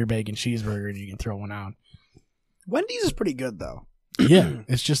a junior bacon cheeseburger and you can throw one out. Wendy's is pretty good, though. Yeah,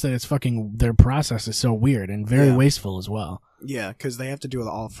 it's just that it's fucking, their process is so weird and very wasteful as well. Yeah, because they have to do the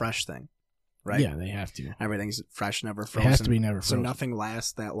all fresh thing, right? Yeah, they have to. Everything's fresh, never frozen. It has to be never So frozen. nothing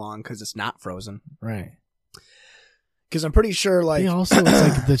lasts that long because it's not frozen. Right. Because I'm pretty sure, like, They also, it's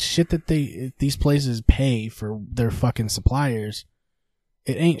like the shit that these places pay for their fucking suppliers,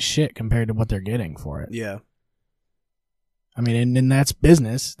 it ain't shit compared to what they're getting for it. yeah, I mean, and that's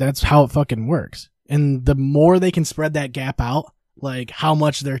business. That's how it fucking works. And the more they can spread that gap out, like how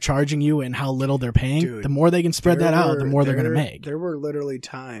much they're charging you and how little they're paying, Dude, the more they can spread that out, the more they're going to make. There were literally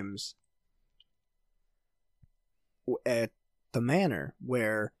times at the manor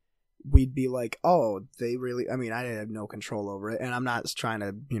where we'd be like, oh, they really, I mean, I have no control over it, and I'm not trying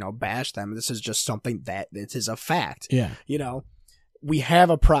to, bash them. This is just something that it is a fact. Yeah. We have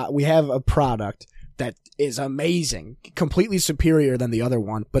a product that is amazing, completely superior than the other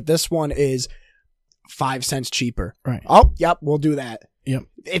one, but this one is 5 cents cheaper. Right. Oh, yep, we'll do that. Yep.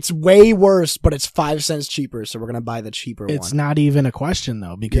 It's way worse, but it's 5 cents cheaper, so we're gonna buy the cheaper one. It's not even a question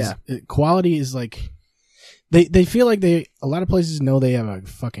though, because quality is like, they feel like a lot of places know they have a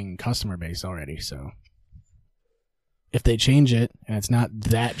fucking customer base already, so if they change it and it's not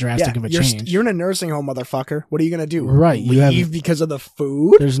that drastic of a change. You're in a nursing home, motherfucker. What are you gonna do? Right, you Leave have- because of the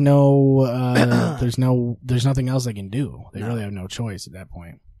food? There's no, there's nothing else they can do. They really have no choice at that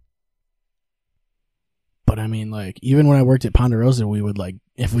point. But I mean, like, even when I worked at Ponderosa, we would, like,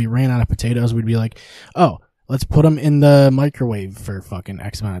 if we ran out of potatoes, we'd be like, oh, let's put them in the microwave for fucking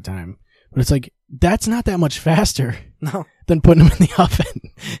X amount of time. But it's like, that's not that much faster No. than putting them in the oven.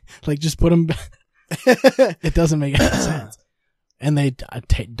 Like, just put them, it doesn't make any sense. And they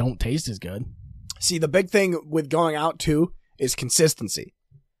don't taste as good. See, the big thing with going out too is consistency.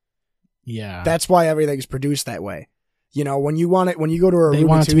 Yeah. That's why everything's produced that way. When you go to a They Ruby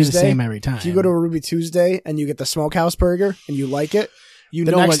want it to be the Tuesday, same every time. if you go to a Ruby Tuesday and you get the smokehouse burger and you like it, the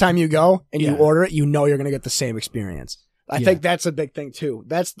know next what- time you go and you Yeah. order it, you're going to get the same experience. I Yeah. think that's a big thing too.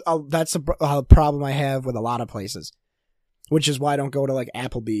 That's a problem I have with a lot of places, which is why I don't go to like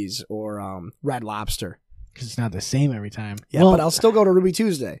Applebee's or Red Lobster. Because it's not the same every time. Yeah, Well, but I'll still go to Ruby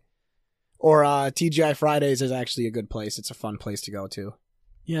Tuesday. Or TGI Fridays is actually a good place. It's a fun place to go to.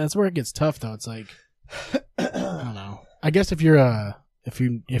 yeah, that's where it gets tough, though. It's like, I don't know. I guess if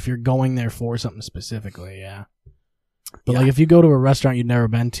you're going there for something specifically, yeah. But like if you go to a restaurant you've never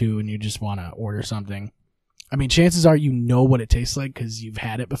been to and you just want to order something, I mean, chances are you know what it tastes like because you've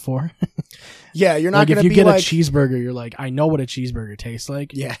had it before. Yeah, you're not Like going if to you be get like... a cheeseburger, you're like, I know what a cheeseburger tastes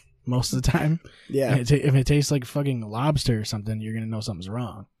like. Yeah, Most of the time. yeah. And if it tastes like fucking lobster or something, you're gonna know something's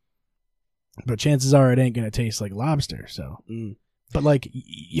wrong. But chances are it ain't gonna taste like lobster. So. Mm. But like,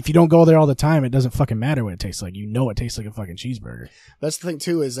 if you don't go there all the time, it doesn't fucking matter what it tastes like. You know it tastes like a fucking cheeseburger. That's the thing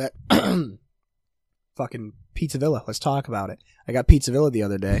too, is that fucking Pizza Villa. Let's talk about it. I got Pizza Villa the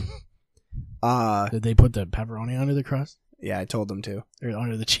other day. Did they put the pepperoni under the crust Yeah, I told them to. or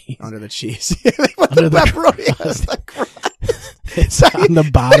under the cheese? Under the cheese. They put Under the the pepperoni on crust. the crust. It's on the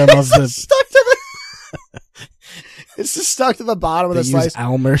bottom of It's the. just stuck to the... It's just stuck to the bottom of They the use slice.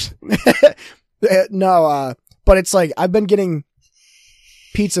 Elmer's. No, but it's like, I've been getting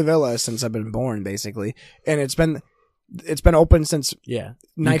Pizza Villa since I've been born, basically. And it's been open since Yeah.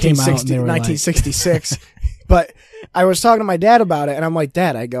 You came out and they were like- 1966. But I was talking to my dad about it, and I'm like,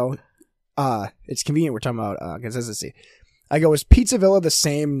 Dad, I go, it's convenient we're talking about consistency. I go, is Pizza Villa the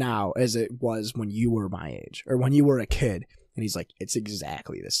same now as it was when you were my age or when you were a kid? And he's like, it's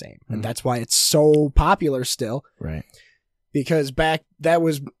exactly the same. And that's why it's so popular still, Right. because that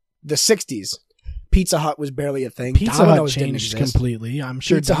was the 60s. Pizza Hut was barely a thing. Pizza Hut Domino's didn't changed exist. completely. I'm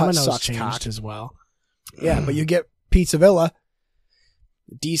sure Pizza Hut Domino's sucks changed cock. as well. Yeah, but you get Pizza Villa,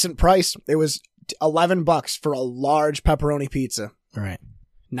 decent price. It was $11 for a large pepperoni pizza. Right.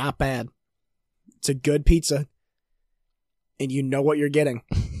 Not bad. It's a good pizza, and you know what you're getting.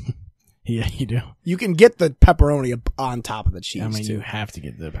 Yeah, you do. You can get the pepperoni on top of the cheese I mean, too. you have to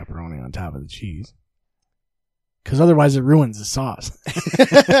get the pepperoni on top of the cheese. Because otherwise it ruins the sauce.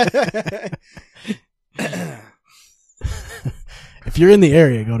 If you're in the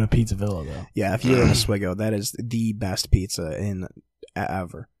area, go to Pizza Villa, though. Yeah, if you're in Oswego, that is the best pizza in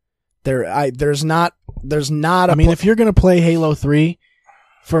ever. There's not. I mean, if you're going to play Halo 3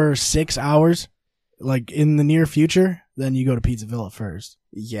 for 6 hours, like in the near future, then you go to Pizza Villa first.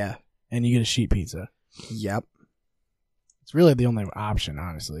 Yeah. And you get a sheet pizza. Yep. It's really the only option,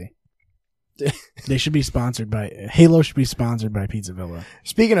 honestly. They should be sponsored by Halo. Should be sponsored by Pizza Villa.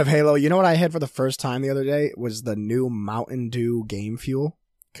 Speaking of Halo, you know what I had for the first time the other day was the new Mountain Dew Game Fuel,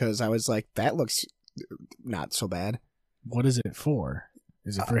 because I was like, that looks not so bad. What is it for?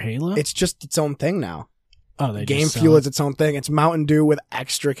 Is it for Halo? It's just its own thing now. Oh, they Game just sell Fuel it. is its own thing. It's Mountain Dew with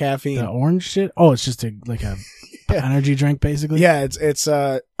extra caffeine. The orange shit. Oh, it's just like a energy drink, basically. Yeah, it's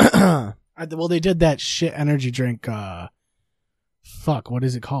Well, they did that shit energy drink. Fuck, what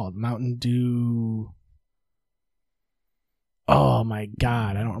is it called? Mountain Dew. Oh my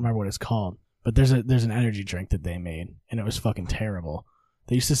god, I don't remember what it's called. But there's an energy drink that they made, and it was fucking terrible.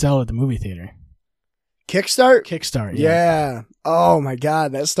 They used to sell it at the movie theater. Kickstart? Kickstart, Yeah. Oh my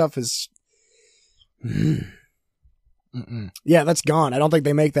god, that stuff is. Yeah, that's gone. I don't think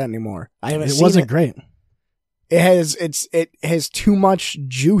they make that anymore. I haven't. It seen wasn't great. It has too much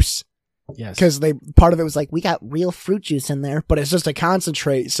juice Yes, because part of it was like, We got real fruit juice in there. but it's just a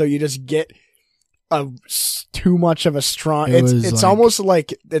concentrate, so you just get too much of a strong. It It's was like- almost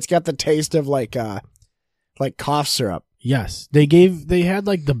like it's got the taste of like cough syrup. yes. They had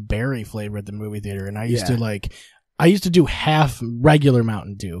like the berry flavor at the movie theater, and I used to do half regular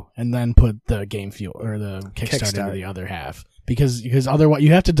Mountain Dew and then put the Game Fuel or the Kickstart into the other half because otherwise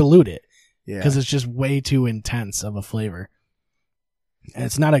you have to dilute it Yeah, because it's just way too intense of a flavor, and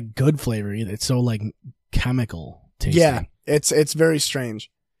it's not a good flavor either. It's so like chemical tasting. yeah, it's very strange.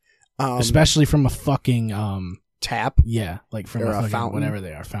 Especially from a fucking Tap. like from Or a a fucking fountain. whatever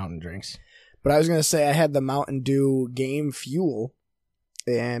they are, fountain drinks. But I was gonna say I had the Mountain Dew Game Fuel,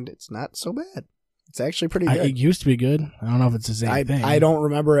 and it's not so bad. It's actually pretty good. It used to be good. I don't know if it's the same thing. I don't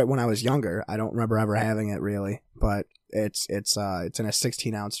remember it when I was younger. I don't remember ever having it really, but it's in a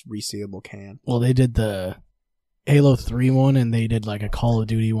 16-ounce resealable can. Well, they did the Halo 3 one, and they did like a Call of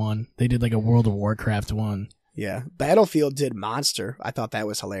Duty one. They did like a World of Warcraft one. Yeah, Battlefield did Monster. I thought that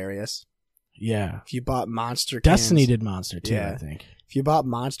was hilarious. Yeah. If you bought Monster cans, Destiny did Monster too, Yeah. I think. If you bought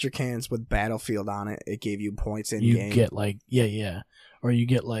Monster cans with Battlefield on it, it gave you points in You game. get like or you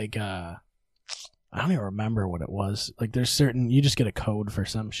get like I don't even remember what it was. Like there's certain you just get a code for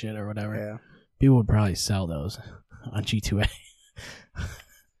some shit or whatever. Yeah. People would probably sell those on G2A.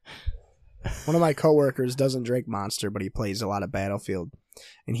 One of my coworkers doesn't drink Monster, but he plays a lot of Battlefield,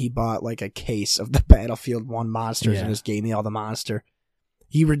 and he bought like a case of the Battlefield 1 Monsters Yeah. and just gave me all the Monster.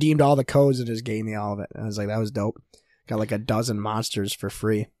 He redeemed all the codes and just gave me all of it. And I was like, that was dope. Got like a dozen Monsters for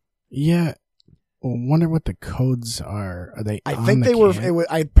free. Yeah. I wonder what the codes are. Are they I on think the they were. can?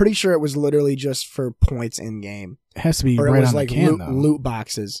 I'm pretty sure it was literally just for points in game, It has to be or right it was on like the can, loot, though. loot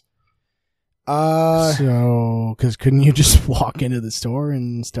boxes. So, because couldn't you just walk into the store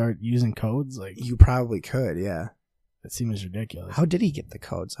and start using codes? Like, You probably could, yeah. that seems ridiculous. How did he get the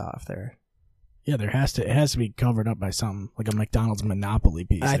codes off there? Yeah, it has to be covered up by something like a McDonald's Monopoly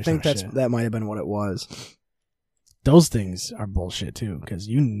piece. I or think some shit. that might have been what it was. Those things are bullshit too, because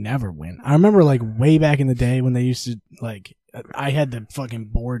you never win. I remember like way back in the day when they used to like, I had the fucking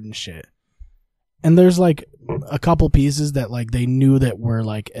board and shit. And there's like a couple pieces that like they knew that were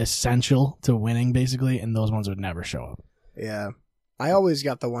like essential to winning basically, and those ones would never show up. Yeah. I always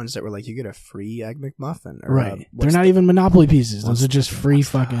got the ones that were like, you get a free Egg McMuffin. Or, Right. They're not even Monopoly pieces. Those are just free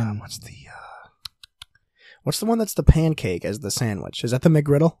fucking. What's the one that's the pancake as the sandwich? Is that the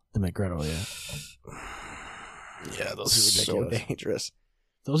McGriddle? The McGriddle, yeah. Yeah, those are So ridiculous. dangerous.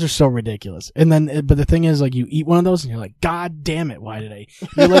 Those are so ridiculous. And then, but the thing is, like, you eat one of those and you're like, God damn it, why did I?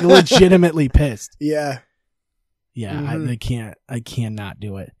 You're like legitimately pissed. Yeah. Yeah, Mhm. I cannot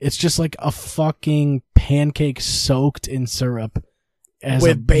do it. It's just like a fucking pancake soaked in syrup as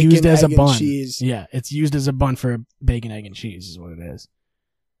With bacon, used as a egg, and bun. cheese. Yeah, it's used as a bun for bacon, egg, and cheese is what it is.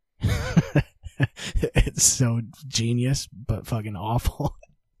 It's so genius, but fucking awful.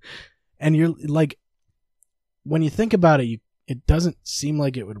 And you're like, when you think about it, it doesn't seem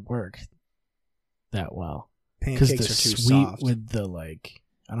like it would work that well. Because Pancakes the are too sweet soft. with the like,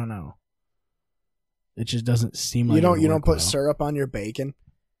 I don't know. It just doesn't seem like you it don't would you don't work put well. syrup on your bacon?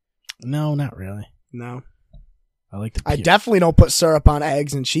 No, not really. No. I like the. I definitely don't put syrup on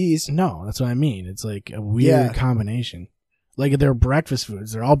eggs and cheese. No, that's what I mean. It's like a weird Yeah. combination. Like they're breakfast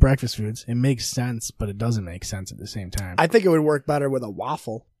foods. They're all breakfast foods. It makes sense, but it doesn't make sense at the same time. I think it would work better with a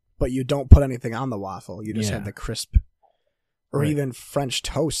waffle, but you don't put anything on the waffle. You just Yeah. have the crisp. Or Right. even French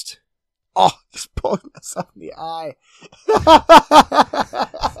toast. Oh, just pulling myself in the eye.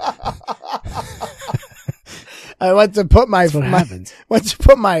 I went to put That's what happens.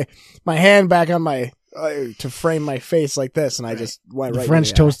 my hand back on my to frame my face like this, and I just went The right. French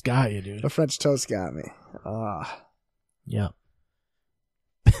in the eye. toast got you, dude. The French toast got me. Yeah.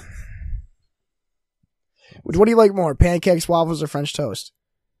 What do you like more, pancakes, waffles, or French toast?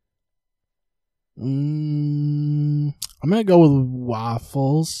 I'm gonna go with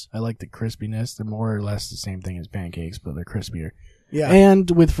waffles. I like the crispiness. They're more or less the same thing as pancakes, but they're crispier. Yeah, And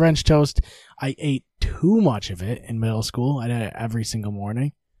with French toast, I ate too much of it in middle school. I did it every single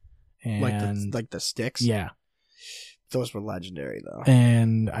morning. And like the sticks. yeah, Those were legendary though.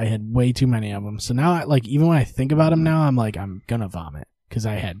 and I had way too many of them. So now, like, even when I think about them now, I'm like, I'm gonna vomit because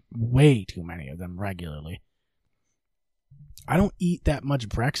I had way too many of them regularly. I don't eat that much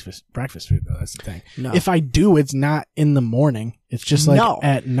breakfast food though. That's the thing. No. If I do, it's not in the morning. It's just like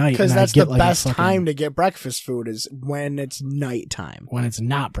at night. Because and I that's get the like a best fucking- time to get breakfast food is when it's nighttime. when it's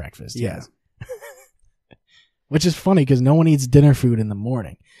not breakfast. Yeah. Yes. Which is funny because no one eats dinner food in the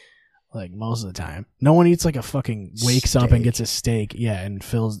morning. Like most of the time, no one eats like a fucking wakes up and Steak. gets a steak, and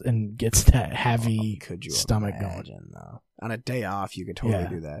fills and gets that heavy Could you stomach imagine, going. though? On a day off, you could totally Yeah.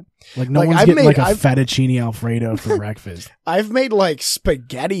 do that. Like no Like, one's I've getting made- like a I've- fettuccine alfredo for breakfast, I've made like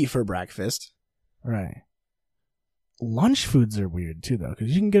spaghetti for breakfast. right? Lunch foods are weird too, though,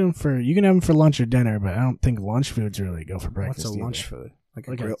 because you can have them for lunch or dinner, but I don't think lunch foods really go for breakfast. What's a either. lunch food? Like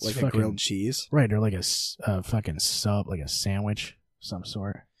Like a, a like a fucking- grilled cheese? Right, or like a fucking sub, like a sandwich, of some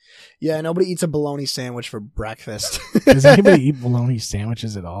sort. Yeah, nobody eats a bologna sandwich for breakfast. Does anybody eat bologna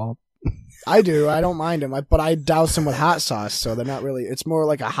sandwiches at all? I do. I don't mind them, but I douse them with hot sauce, so they're not really. It's more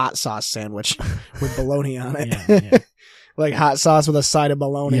like a hot sauce sandwich with bologna on it. Yeah. Like hot sauce with a side of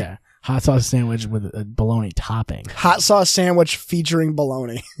bologna. Yeah, hot sauce sandwich with a bologna topping. Hot sauce sandwich featuring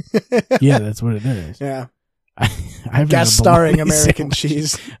bologna. Yeah, that's what it is. Yeah. I haven't Guest had a bologna starring American sandwich.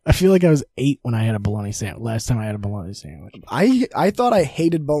 cheese. I feel like I was 8 when I had a bologna sandwich. Last time I had a bologna sandwich. I thought I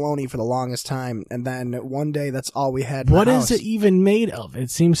hated bologna for the longest time, and then one day that's all we had. In What the is house. it even made of?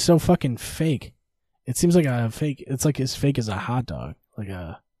 It seems so fucking fake. It seems like a fake. It's like as fake as a hot dog, like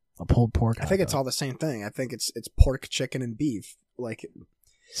a pulled pork. I think it's all the same thing. I think it's pork, chicken, and beef. Like,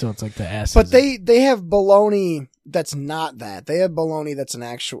 So it's like the ass. but they have bologna that's not that. They have bologna that's an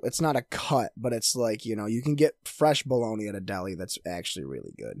actual. It's not a cut, but it's like, you can get fresh bologna at a deli that's actually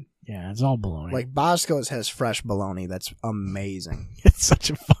really good. yeah, it's all bologna. Like Bosco's has fresh bologna that's amazing. it's such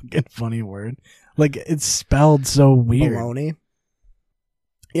a fucking funny word. Like it's spelled so weird. Bologna.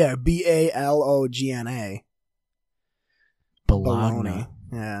 Yeah, BALOGNA. Bologna.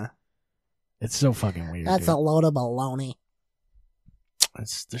 Yeah. It's so fucking weird. That's dude. a load of baloney.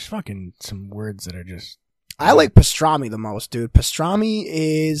 There's fucking some words that are just. I like pastrami the most, dude. Pastrami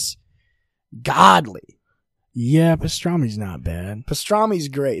is godly. Yeah, pastrami's not bad. Pastrami's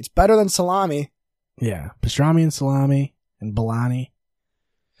great. It's better than salami. Yeah, pastrami and salami and bologna.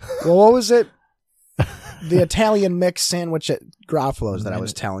 Well, what was it? The Italian mix sandwich at Groffalo's that I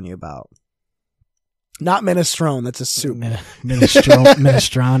was telling you about. Not minestrone. That's a soup.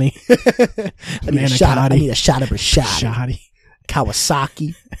 Minestrone. I need a shot of bruschetta. Shoddy.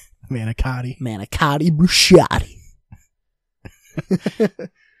 Kawasaki. Manicotti. Manicotti bruschetta.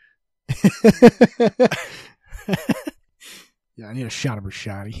 Yeah, I need a shot of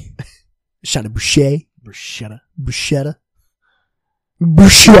bruschetta. Shot of bruschetta. Bruschetta. Bruschetta.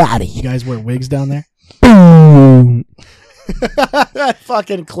 Bruschetta. You guys wear wigs down there? Boom. That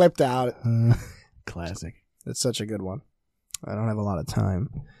fucking clipped out. Classic. That's such a good one. I don't have a lot of time.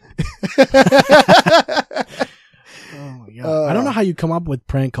 Oh my god! I don't know how you come up with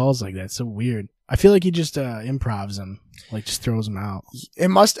prank calls like that. It's so weird. I feel like he just improvs them, like just throws them out.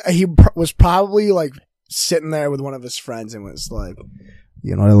 He was probably like sitting there with one of his friends and was like,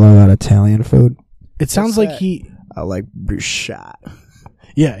 "You know what I love about Italian food? It sounds What's like that? he. I like bruschetta.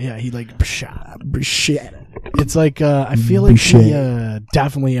 Yeah, he like. Psha. Bruschetta. It's like I feel like he Bruschetta.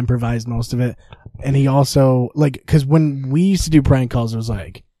 definitely improvised most of it, and he also like because when we used to do prank calls, it was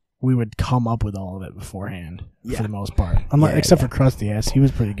like we would come up with all of it beforehand Yeah. for the most part. Unlike, Yeah, except for Krusty Ass, he was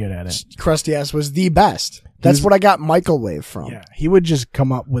pretty good at it. Krusty Ass was the best. That's was- what I got microwave from. Yeah, he would just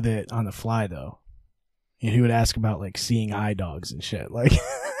come up with it on the fly though. And he would ask about like seeing eye dogs and shit. Like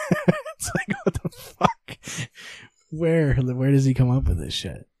it's like what the fuck? Where does he come up with this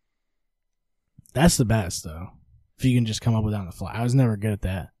shit? That's the best though. If you can just come up with it on the fly. I was never good at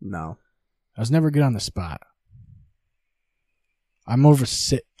that. No. I was never good on the spot. I'm more of a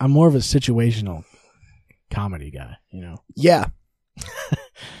situational comedy guy, you know. Yeah.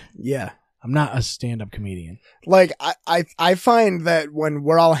 Yeah. I'm not a stand-up comedian. Like I find that when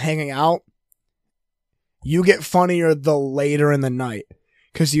we're all hanging out, you get funnier the later in the night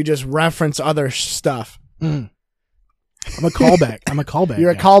because you just reference other stuff. I'm a callback. I'm a callback.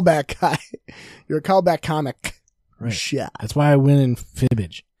 You're a guy. callback guy. You're a callback comic. Right. Shit. That's why I win in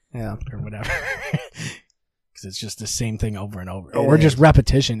fibbage Yeah. or whatever. Because it's just the same thing over and over. It Or just is.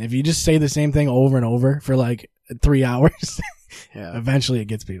 repetition. If you just say the same thing over and over for like 3 hours, Yeah. eventually it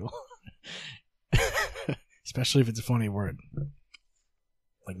gets people. Especially if it's a funny word.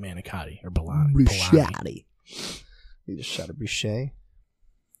 Like manicotti or bologna. Bruschetta. You just shot a bruschetta.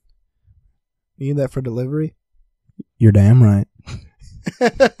 You need that for delivery? You're damn right.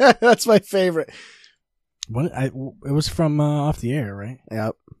 That's my favorite. It was from Off the Air, right?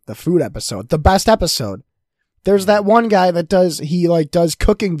 Yep. The food episode. The best episode. There's that one guy that does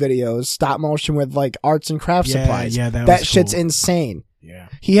cooking videos, stop motion with like arts and craft supplies. Yeah, that was shit's cool. insane. Yeah.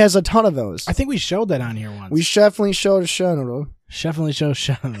 He has a ton of those. I think we showed that on here once. We definitely showed Shano. Definitely show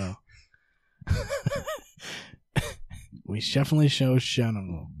Shano. We definitely show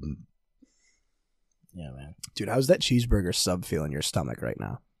Shano. Yeah, man. Dude, how's that cheeseburger sub feel in your stomach right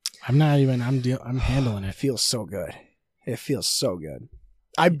now? I'm handling It it. feels so good. It feels so good.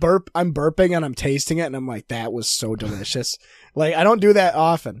 I'm burping and I'm tasting it and I'm like, that was so delicious. Like, I don't do that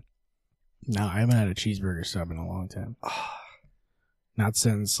often. No, I haven't had a cheeseburger sub in a long time. Not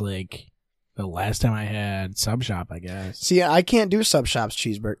since like the last time I had Sub Shop, I guess. See, I can't do Sub Shop's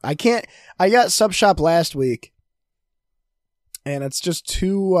cheeseburger. I got Sub Shop last week and it's just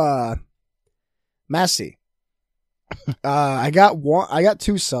too messy. I got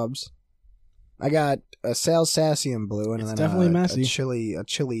 2 subs. I got a Sal Sassy and blue, and It's then definitely messy. a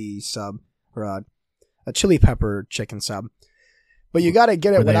chili sub, or a chili pepper chicken sub. But you got to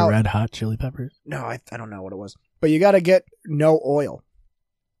get it Were they without red hot chili peppers? No, I don't know what it was. But you got to get no oil,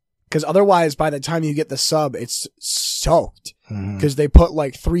 because otherwise, by the time you get the sub, it's soaked. Mhm. Because they put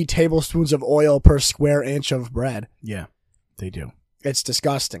like 3 tablespoons of oil per square inch of bread. Yeah, they do. It's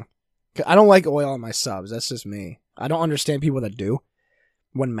disgusting. I don't like oil on my subs. That's just me. I don't understand people that do.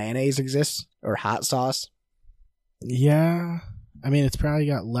 When mayonnaise exists or hot sauce. Yeah, I mean it's probably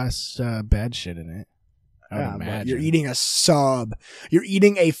got less bad shit in it. I would Yeah, but imagine. you're eating a sub. You're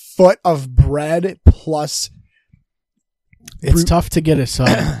eating a foot of bread plus. It's tough to get a sub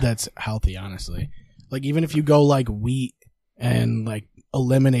that's healthy, honestly. Like even if you go like wheat and like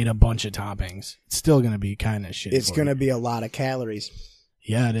eliminate a bunch of toppings, it's still gonna be kind of shitty. It's going to be a lot of calories.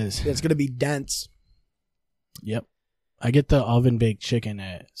 Yeah, it is. It's going to be dense. Yep. I get the oven baked chicken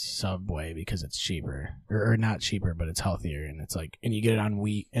at Subway because it's cheaper, or not cheaper, but it's healthier, and it's like, and you get it on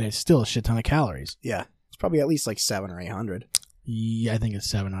wheat, and it's still a shit ton of calories. Yeah. It's probably at least like 700 or 800. Yeah, I think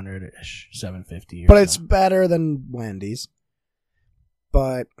it's 700-ish, 750. But it's better than Wendy's.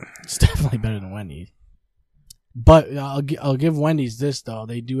 But It's definitely better than Wendy's. But I'll give Wendy's this though.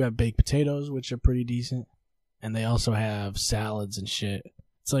 They do have baked potatoes, which are pretty decent, and they also have salads and shit.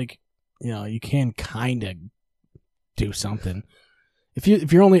 It's like, you can kind of do something. If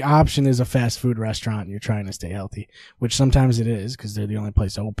your only option is a fast food restaurant and you're trying to stay healthy, which sometimes it is because they're the only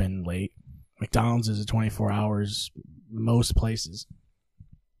place open late. McDonald's is a 24 hours most places.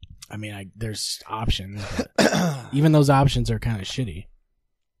 I mean, there's options, but even those options are kind of shitty.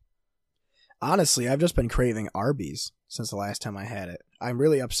 honestly, I've just been craving Arby's since the last time I had it. I'm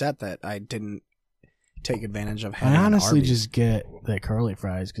really upset that I didn't take advantage of having I honestly Arby's. just get the curly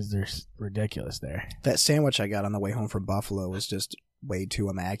fries because they're ridiculous there. That sandwich I got on the way home from Buffalo was just way too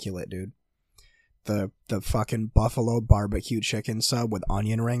immaculate, dude. The fucking Buffalo barbecue chicken sub with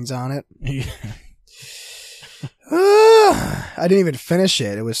onion rings on it. I didn't even finish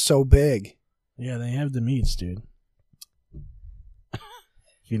it. It was so big. Yeah, they have the meats, dude.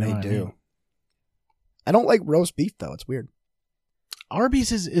 You know They what I do. mean. I don't like roast beef though. It's weird.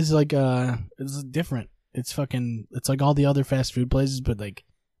 Arby's is like it's different. It's like all the other fast food places, but like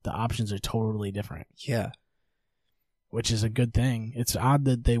the options are totally different, Yeah. which is a good thing. It's odd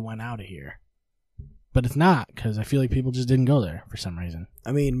that they went out of here, but it's not because I feel like people just didn't go there for some reason.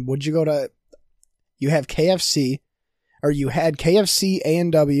 I mean, would you go to? You have KFC, or you had KFC,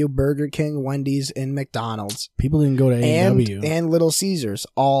 A&W, Burger King, Wendy's, and McDonald's, People didn't go to A&W. and Little Caesars,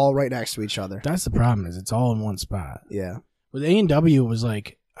 all right next to each other. That's the problem. Is it's all in one spot. Yeah. With A&W, it was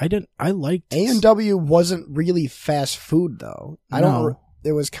like I liked A&W wasn't really fast food though. No.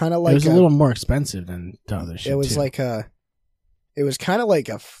 It was kind of like it was a little more expensive than the other shit. It was too. like it was kind of like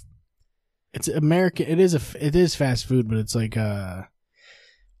a. It's American. It is fast food, but it's like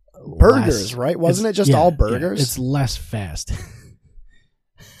Burgers, right? Wasn't it just all burgers? It's less fast.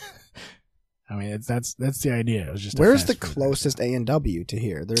 I mean, that's the idea. It was just. Where's a the fast food closest A&W to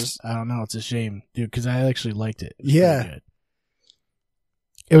here? There's I don't know. It's a shame, dude, because I actually liked it. It was Yeah. pretty good.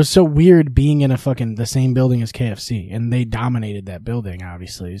 It was so weird being in the same building as KFC, and they dominated that building,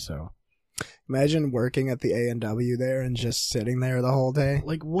 obviously. So, imagine working at the A&W there and just sitting there the whole day.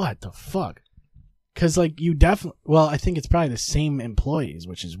 like, what the fuck? Because like you definitely. Well, I think it's probably the same employees,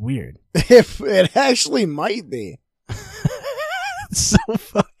 which is weird. If it actually might be. It's so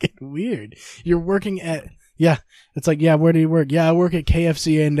fucking weird. You're working at It's like where do you work? Yeah, I work at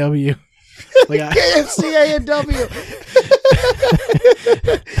KFC A&W. Like KFC A&W.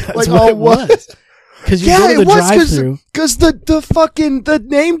 That's Like, what oh, it what? was. Because you go to the drive-through. Because the fucking the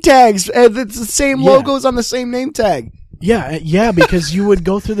name tags, it's the same Yeah. logos on the same name tag. Yeah, because you would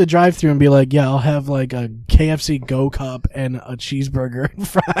go through the drive-thru and be like, yeah, I'll have like a KFC Go Cup and a cheeseburger and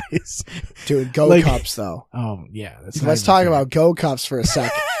fries. Dude, Go Like- Cups though. Oh, yeah. That's Let's not talk even fair. about Go Cups for a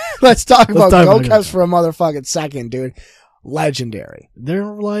second. Let's talk about talk Go about Go Cups Cups. for a motherfucking second, dude. Legendary. They're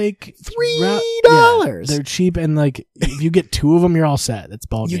like $3. Yeah, they're cheap, and like if you get 2 of them, you're all set. That's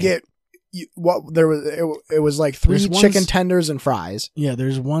ball You game. get it was like 3 There's ones- chicken tenders and fries. Yeah,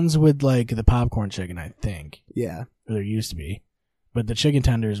 there's ones with like the popcorn chicken, I think. Yeah. Or there used to be. But the chicken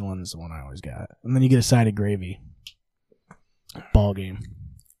tenders one's the one I always got. And then you get a side of gravy. Ball game.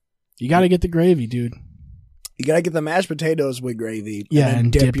 You got to get the gravy, dude. You gotta get the mashed potatoes with gravy. Yeah, and then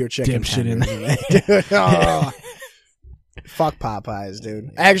and dip dip- your chicken dip shit in tenders it. Dude, oh. Fuck Popeyes, dude.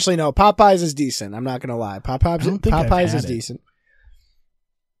 Actually, no. Popeyes is decent. I'm not gonna lie. I don't think I've Popeyes had is it. decent.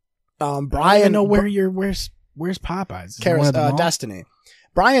 I don't even Brian, know where's Popeyes? Is it one Karis, at the mall? Destiny.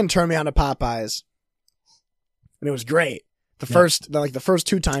 Brian turned me on to Popeyes, and it was great. The first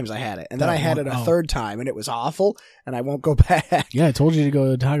 2 times I had it, and then That I had one- it a oh. third time, and it was awful, and I won't go back. Yeah, I told you to go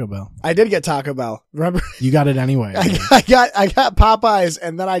to Taco Bell. I did get Taco Bell. Remember? You got it anyway. I got Popeyes,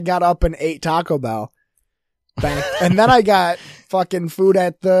 and then I got up and ate Taco Bell. Back, and then I got fucking food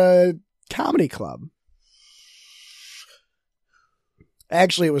at the comedy club.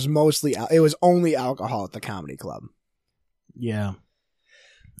 Actually, it was only alcohol at the comedy club. Yeah.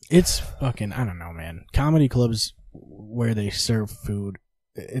 It's fucking, I don't know, man. Comedy clubs where they serve food,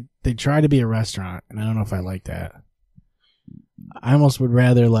 they try to be a restaurant, and I don't know if I like that. I almost would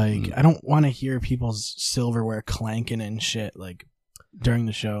rather, like, I don't want to hear people's silverware clanking and shit, like, during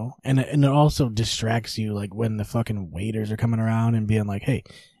the show. And it also distracts you, like, when the fucking waiters are coming around and being like, hey,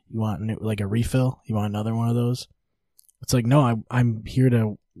 you want, like, a refill? You want another one of those? It's like, no, I'm here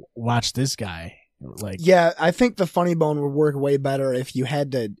to watch this guy. Like, Yeah, I think the Funny Bone would work way better if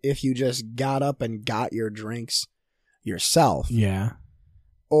you just got up and got your drinks yourself. yeah.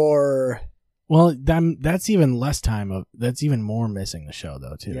 Or Well, that's even less time that's even more missing the show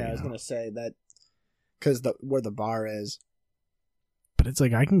though too. yeah, I you was know? gonna say that because where the bar is. But it's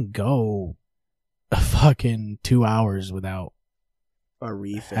like I can go a fucking 2 hours without A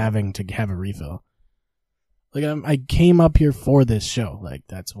refill. having to have a refill. Like I came up here for this show. Like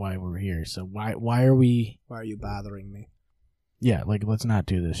that's why we're here. So why are we? Why are you bothering me? Yeah, like let's not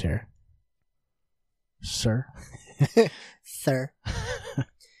do this here, sir. Sir.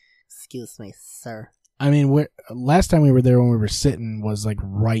 Excuse me, sir. I mean, last time we were there when we were sitting was like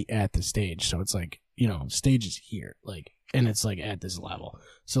right at the stage. So it's like, you know, stage is here, like, and it's like at this level.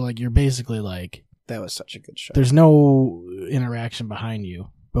 So like you're basically like, That was such a good show. there's no interaction behind you.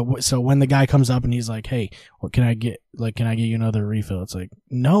 But so when the guy comes up and he's like, "Hey, what can I get? Like, can I get you another refill?" It's like,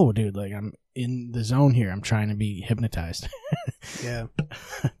 "No, dude. Like, I'm in the zone here. I'm trying to be hypnotized." Yeah,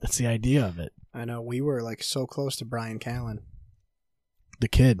 That's the idea of it. I know. We were like so close to Brian Callen. The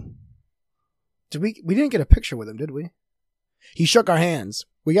kid. Did we didn't get a picture with him, did we? He shook our hands.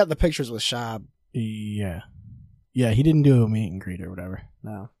 We got the pictures with Shab. Yeah. Yeah. He didn't do a meet and greet or whatever.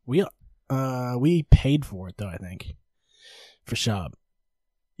 No. We paid for it though. I think for Shab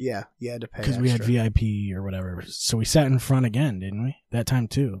Yeah, you had to pay because we had extra. VIP or whatever. So we sat in front again, didn't we? That time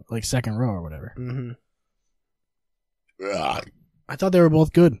too, like second row or whatever. Mm-hmm. I thought they were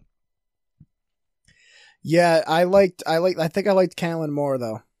both good. Yeah, I think I liked Callen more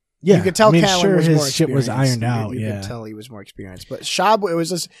though. Yeah, You could tell I mean, Callen sure was more his shit was experienced. ironed out. You Yeah, could tell he was more experienced. But Shab,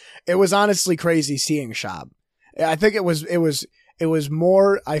 it was honestly crazy seeing Shab. I think it was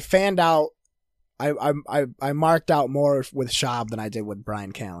more. I fanned out. I marked out more with Shab than I did with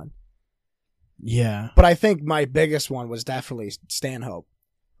Brian Callen. yeah. But I think my biggest one was definitely Stanhope.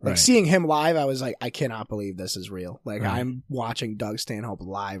 Like Right. seeing him live, I was like, I cannot believe this is real. Like Right. I'm watching Doug Stanhope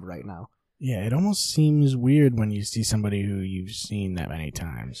live right now. Yeah, it almost seems weird when you see somebody who you've seen that many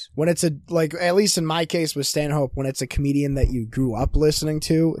times. When it's at least in my case with Stanhope, when it's a comedian that you grew up listening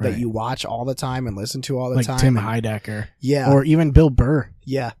to, that Right. you watch all the time and listen to all the Like time. Tim and- Heidecker. Yeah. Or even Bill Burr.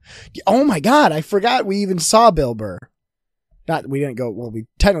 Yeah. Oh my God. I forgot we even saw Bill Burr. We didn't go, well, we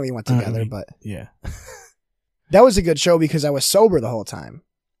technically went together, but Yeah. that was a good show because I was sober the whole time.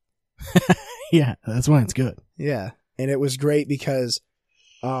 Yeah, that's when it's good. Yeah. And it was great because,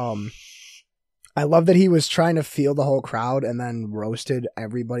 I love that he was trying to feel the whole crowd and then roasted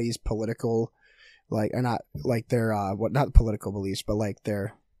everybody's political, like, or not like their, not political beliefs, but like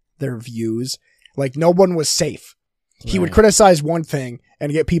their views. Like no one was safe. He would Right. criticize one thing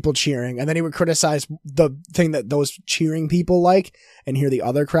and get people cheering, and then he would criticize the thing that those cheering people like and hear the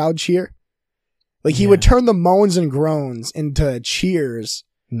other crowd cheer. Like he would Yeah. turn the moans and groans into cheers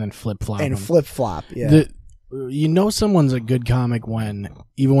And then flip-flop and them. flip flop. Yeah. You know someone's a good comic when,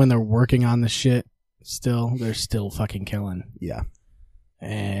 even when they're working on the shit, they're still fucking killing. Yeah.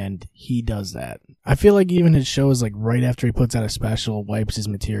 And he does that. I feel like even his shows, like right after he puts out a special, wipes his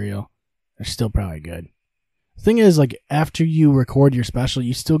material, they're still probably good. The thing is, like, after you record your special,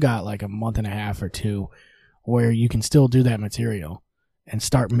 you still got like a month and a half or 2 where you can still do that material and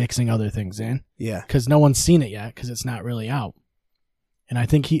start mixing other things in. Yeah. Because no one's seen it yet because it's not really out. And I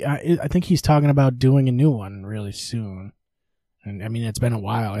think he's talking about doing a new one really soon. And I mean, it's been a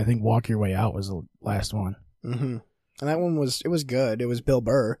while. I think Walk Your Way Out was the last one. Mm-hmm. And that one was good. It was Bill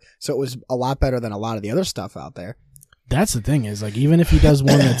Burr, so it was a lot better than a lot of the other stuff out there. That's the thing is, like, even if he does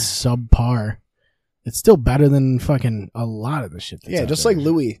one that's subpar, it's still better than fucking a lot of the shit that's out just there. like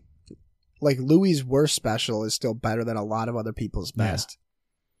Louis. Like, Louis' worst special is still better than a lot of other people's best.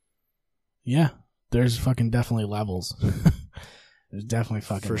 Yeah, there's fucking definitely levels. There's definitely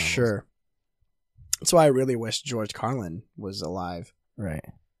fucking For levels. sure. That's why I really wish George Carlin was alive. Right.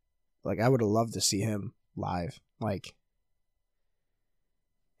 Like, I would have loved to see him live. Like,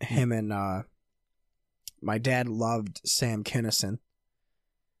 him and my dad loved Sam Kinison.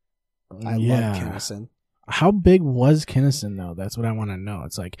 I love Kinison. How big was Kinison, though? That's what I want to know.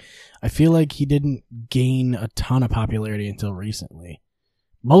 It's like, I feel like he didn't gain a ton of popularity until recently.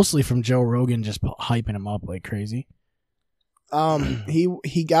 Mostly from Joe Rogan just hyping him up like crazy.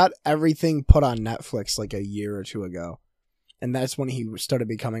 He got everything put on Netflix like a year or 2 ago. And that's when he started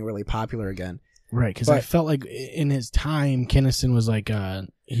becoming really popular again. Right, because I felt like in his time, Kinison was like,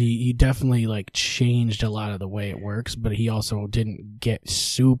 he definitely like changed a lot of the way it works, but he also didn't get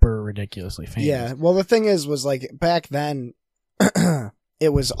super ridiculously famous. Yeah, well, the thing was like back then,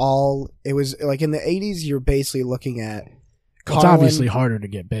 it was like in the 80s, you're basically looking at Carlin. It's obviously harder to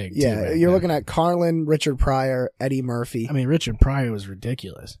get big. Yeah, too, right you're now. looking at Carlin, Richard Pryor, Eddie Murphy. I mean, Richard Pryor was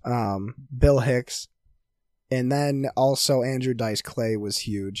ridiculous. Bill Hicks, and then also Andrew Dice Clay was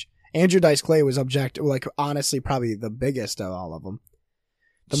huge. Andrew Dice Clay was honestly probably the biggest of all of them.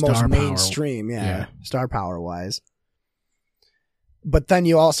 The Star most power. mainstream, yeah, star power wise. But then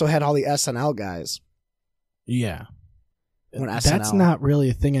you also had all the SNL guys. Yeah. When That's SNL not really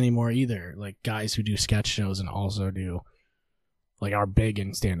a thing anymore either. Like guys who do sketch shows and also do, like, are big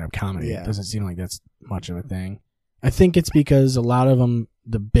in stand-up comedy. Yeah. It doesn't seem like that's much of a thing. I think it's because a lot of them,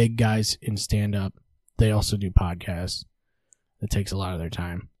 the big guys in stand-up, they also do podcasts. It takes a lot of their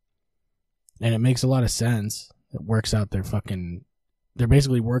time. And it makes a lot of sense. It works out their fucking... They're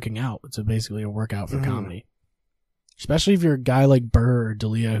basically working out. It's basically a workout for comedy. Especially if you're a guy like Burr or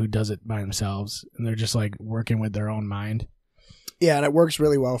D'Elia who does it by themselves and they're just like working with their own mind. Yeah, and it works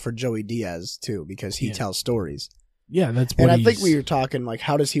really well for Joey Diaz too because he tells stories. Yeah, that's what And I think we were talking like,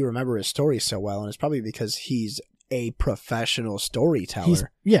 how does he remember his stories so well? And it's probably because he's a professional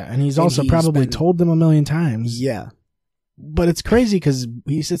storyteller. And he's also probably told them a million times. Yeah. But it's crazy because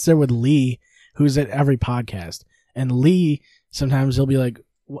he sits there with Lee, who's at every podcast, and Lee sometimes he'll be like,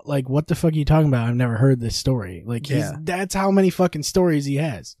 what the fuck are you talking about? I've never heard this story. Like, that's how many fucking stories he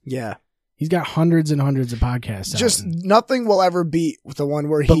has. Yeah. He's got hundreds and hundreds of podcasts. Just nothing will ever beat the one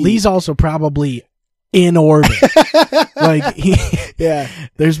where But Lee's also probably in orbit. Like,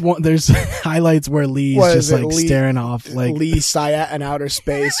 there's highlights where Lee's just like staring off. Like Lee Syatt in outer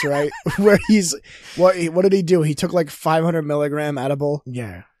space, right? Where he's, what did he do? He took like 500 milligram edible.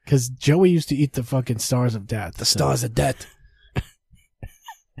 Yeah. Because Joey used to eat the fucking stars of death. The stars of death.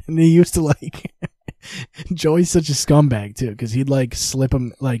 And he used to like, Joey's such a scumbag too, because he'd like slip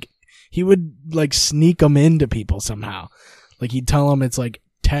him, like he would like sneak them into people somehow. Like he'd tell them it's like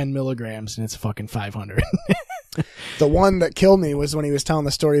 10 milligrams and it's fucking 500. The one that killed me was when he was telling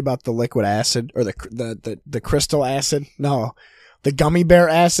the story about the liquid acid or the crystal acid. No, the gummy bear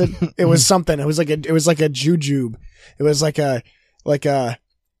acid. It was something. It was like a jujube. It was like a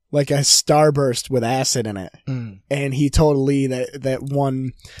starburst with acid in it. And he told Lee that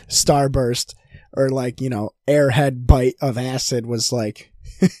one starburst or like, you know, airhead bite of acid was like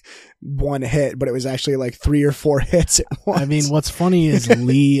one hit, but it was actually like 3 or 4 hits at once. I mean, what's funny is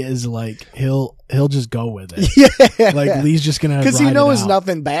Lee is like, he'll just go with it. Yeah. Like Lee's just going to because he knows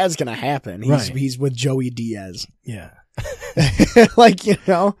nothing bad's going to happen. He's with Joey Diaz. Yeah. Like, you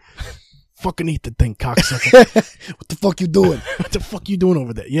know. Fucking eat the thing, cocksucker. What the fuck you doing? What the fuck you doing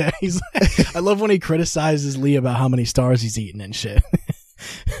over there? Yeah, he's like, I love when he criticizes Lee about how many stars he's eating and shit.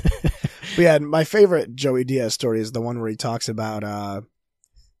 But yeah, my favorite Joey Diaz story is the one where he talks about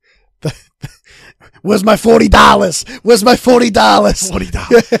where's my $40? Where's my $40?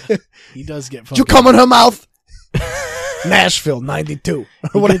 $40. He does get fucking... You come in her mouth? Nashville, 92.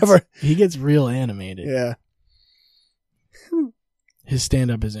 Or whatever. He gets real animated. Yeah. His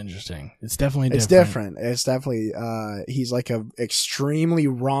stand-up is interesting. It's definitely different. It's different. It's definitely he's like a extremely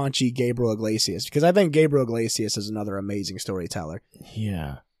raunchy Gabriel Iglesias, because I think Gabriel Iglesias is another amazing storyteller.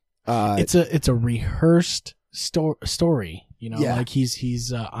 Yeah. It's a rehearsed story, you know, Yeah. like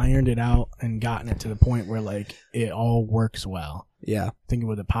he's ironed it out and gotten it to the point where like it all works well. Yeah. Thinking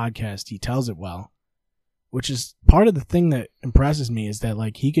with the podcast, he tells it well, which is part of the thing that impresses me, is that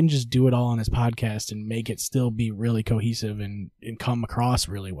like he can just do it all on his podcast and make it still be really cohesive and come across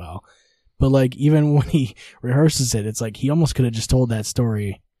really well. But like even when he rehearses it, it's like he almost could have just told that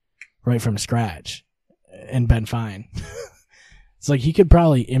story right from scratch and been fine. It's like he could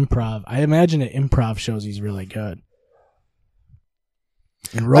probably improv. I imagine at improv shows he's really good.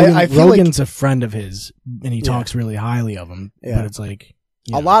 And I feel Rogan's a friend of his, and he talks really highly of him. Yeah. But it's like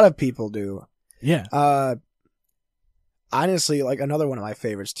you A know. lot of people do. Yeah. Honestly, like another one of my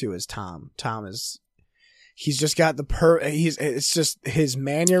favorites too is Tom. He's just got it's just his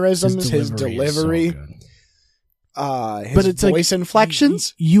mannerisms, his is delivery, so good. his But it's voice like,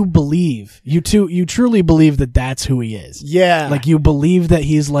 inflections. You believe, you truly believe that that's who he is. Yeah. Like you believe that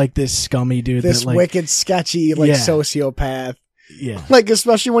he's like this scummy dude. this that, like, wicked, sketchy, like Yeah. sociopath. Yeah. Like,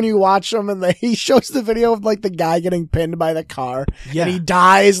 especially when you watch him and he shows the video of like the guy getting pinned by the car, Yeah. and he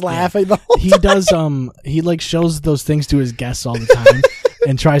dies laughing the whole He does he like shows those things to his guests all the time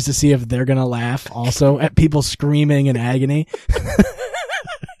and tries to see if they're gonna laugh also at people screaming in agony.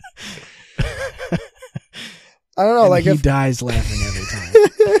 I don't know, And like he if dies laughing every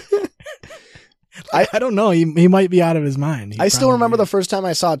time. I don't know. He might be out of his mind. I still remember the first time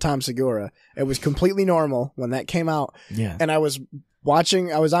I saw Tom Segura. It was completely normal when that came out, Yeah. and I was on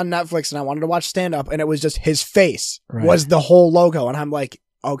Netflix and I wanted to watch stand up, and it was just his face Right. was the whole logo, and I'm like,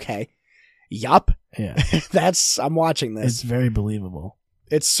 okay, yup, Yeah. I'm watching this. It's very believable.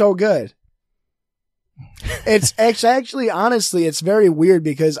 It's so good. It's actually, honestly, it's very weird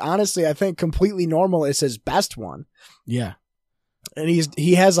because honestly, I think Completely Normal is his best one. Yeah. And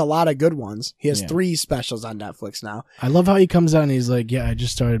he has a lot of good ones. He has Yeah. 3 specials on Netflix now. I love how he comes out and he's like, yeah, I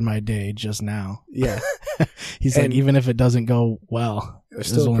just started my day just now. Yeah. He's And- like, even if it doesn't go well, It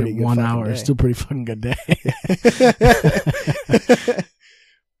was there's still a only pretty good 1 fucking hour. day. It's still a pretty fucking good day.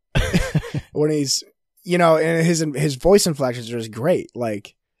 When he's, you know, and his voice inflections are just great.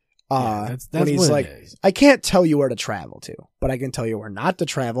 Like, That's when he's what like, it is. I can't tell you where to travel to, but I can tell you where not to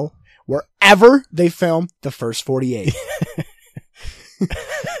travel. Wherever they film the first 48.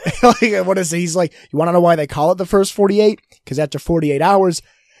 Like, what is it? He's like, you want to know why they call it the first 48? Because after 48 hours,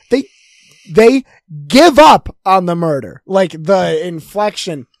 they give up on the murder. Like, the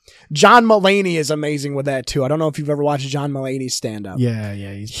inflection. John Mulaney is amazing with that too. I don't know if you've ever watched John Mulaney's stand up. Yeah,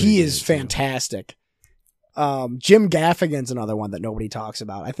 he's pretty He good, is too. fantastic. Jim Gaffigan's another one that nobody talks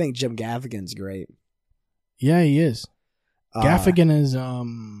about. I think Jim Gaffigan's great. Yeah, he is. Gaffigan is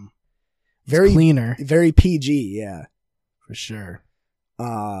he's very cleaner very PG, yeah. for sure.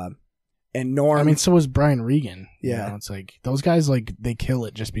 And Norm. I mean, so is Brian Regan. You Yeah. know, it's like those guys, like they kill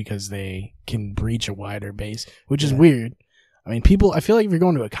it just because they can reach a wider base, which is Yeah. weird. I mean, I feel like if you're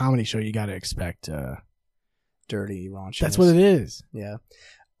going to a comedy show, you got to expect. dirty raunchy. That's what it is. Yeah.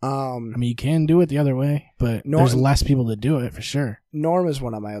 I mean, you can do it the other way, but Norm- there's less people to do it for sure. Norm is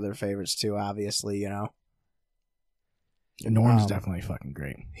one of my other favorites too. Obviously, you know, Norm's definitely fucking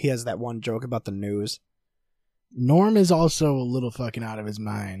great. he has that one joke about the news. Norm is also a little fucking out of his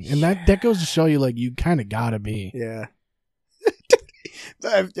mind, and that goes to show you, like, you kind of gotta be. Yeah.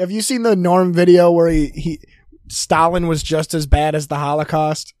 Have you seen the Norm video where he Stalin was just as bad as the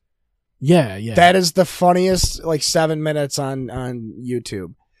Holocaust? Yeah. That is the funniest, like, 7 minutes on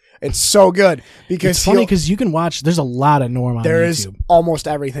YouTube. It's so good because It's funny because you can watch. There's a lot of Norm on there YouTube. is almost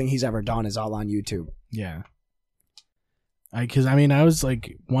everything he's ever done is all on YouTube. Yeah. Because I mean, I was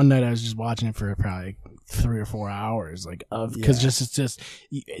like, one night I was just watching it for probably 3 or 4 hours, like, because Yeah. it's just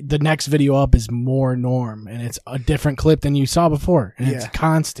the next video up is more Norm, and it's a different clip than you saw before, and it's Yeah.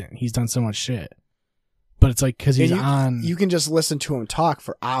 constant. He's done so much shit, but it's like because he's And you can just listen to him talk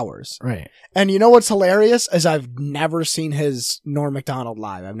for hours. right. And you know what's hilarious is I've never seen his Norm Macdonald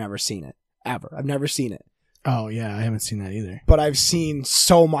live. I've never seen it ever. I've never seen it. Oh yeah, I haven't seen that either. But I've seen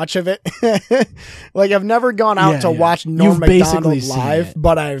so much of it. Like, I've never gone out Yeah, to yeah. watch Norm You've basically Macdonald seen live, it.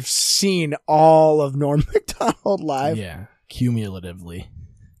 but I've seen all of Norm Macdonald live. Yeah, cumulatively.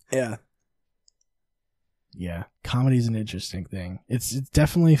 Yeah. Yeah, comedy's an interesting thing. It's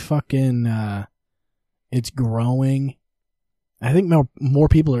definitely fucking. It's growing. I think more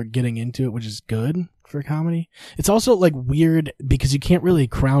people are getting into it, which is good for comedy. It's also like weird because you can't really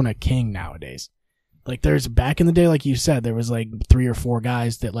crown a king nowadays. Like, there's back in the day, like you said, there was like 3 or 4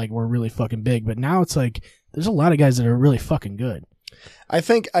 guys that like were really fucking big, but now it's like there's a lot of guys that are really fucking good. I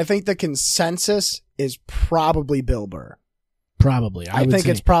think the consensus is probably Bill Burr. Probably. I think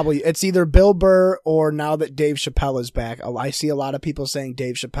it's either Bill Burr or now that Dave Chappelle is back. I see a lot of people saying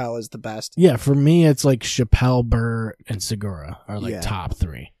Dave Chappelle is the best. Yeah, for me, it's like Chappelle, Burr, and Segura are like Yeah. top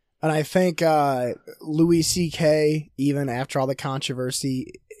 3. And I think Louis C.K., even after all the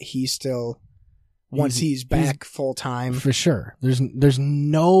controversy, he's still, once he's back full time. For sure. There's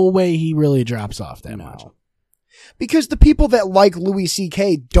no way he really drops off that much. Because the people that like Louis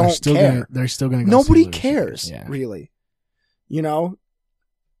C.K. don't care. They're still going to go Nobody see Louis cares, CK. Yeah. really. You know?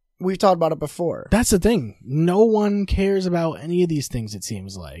 We've talked about it before. That's the thing. No one cares about any of these things, it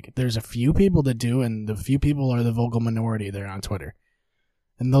seems like. There's a few people that do, and the few people are the vocal minority that are on Twitter.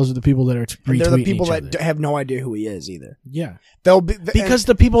 And those are the people that are retweeting They're the people each that other. have no idea who he is either. Yeah. They'll be Because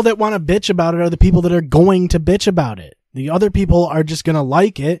the people that want to bitch about it are the people that are going to bitch about it. The other people are just going to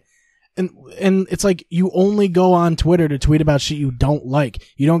like it. And it's like you only go on Twitter to tweet about shit you don't like.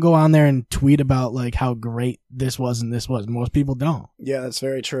 You don't go on there and tweet about like how great this was and this was. Most people don't. Yeah, that's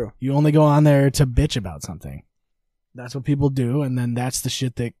very true. You only go on there to bitch about something. That's what people do, and then that's the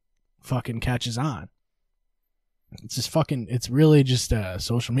shit that fucking catches on. It's just it's really just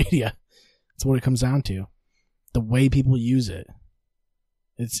social media. That's what it comes down to. The way people use it.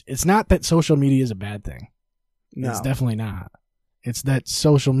 It's not that social media is a bad thing. No. It's definitely not. It's that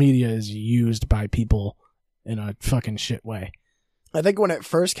social media is used by people in a fucking shit way. I think when it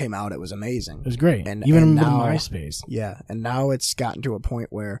first came out, it was amazing. It was great. And Even and with now, MySpace. Yeah, and now it's gotten to a point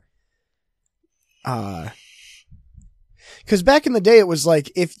where, because back in the day, it was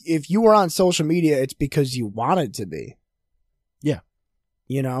like if you were on social media, it's because you wanted to be. Yeah.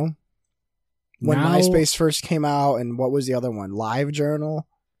 You know, when Now- MySpace first came out, and what was the other one? LiveJournal,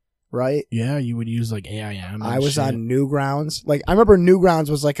 right? Yeah, you would use like AIM. and I was shit. on Newgrounds. Like I remember Newgrounds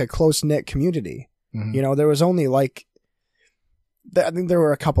was like a close knit community. Mhm. You know, there was only like, I think there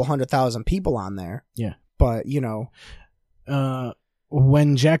were a couple 100,000 people on there. Yeah. But you know,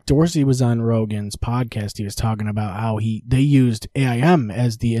 when Jack Dorsey was on Rogan's podcast, he was talking about how they used AIM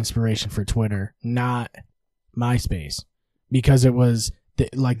as the inspiration for Twitter, not MySpace, because it was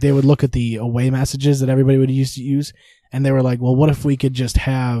like they would look at the away messages that everybody would used to use, and they were like, well, what if we could just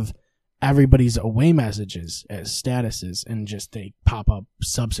have everybody's away messages as statuses and just they pop up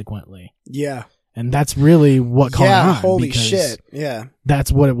subsequently? yeah. And that's really what caught on. Holy because shit. Yeah. That's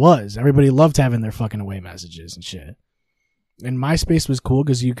what it was. Everybody loved having their fucking away messages and shit. And MySpace was cool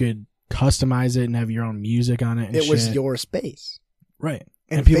because you could customize it and have your own music on it and It shit. was your space. Right.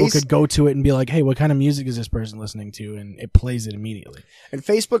 And And people could go to it and be like, hey, what kind of music is this person listening to? And it plays it immediately. And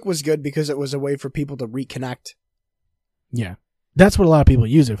Facebook was good because it was a way for people to reconnect. Yeah. That's what a lot of people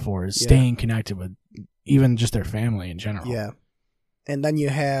use it for, is Yeah. staying connected with even just their family in general. Yeah. And then you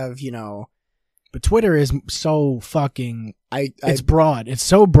have, you know, But Twitter is so fucking... I It's broad. It's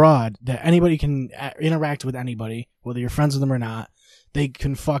so broad that anybody can interact with anybody, whether you're friends with them or not. They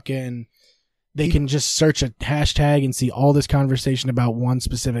can just search a hashtag and see all this conversation about one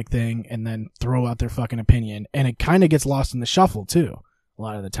specific thing and then throw out their fucking opinion. And it kind of gets lost in the shuffle too, a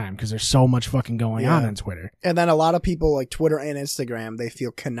lot of the time, because there's so much fucking going on Twitter. and then a lot of people like Twitter and Instagram, they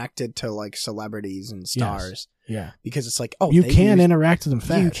feel connected to like celebrities and stars Yeah. because it's like, oh, You they can use- interact with them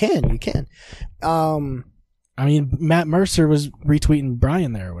fast. You can. I mean, Matt Mercer was retweeting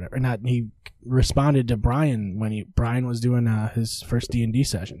Brian there or whatever. He responded to Brian when Brian was doing his first D&D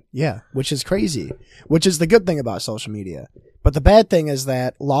session. Yeah, which is crazy, which is the good thing about social media. But the bad thing is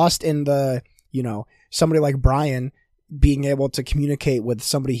that lost in the, you know, somebody like Brian being able to communicate with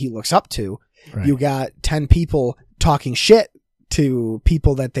somebody he looks up to, Right. you got 10 people talking shit to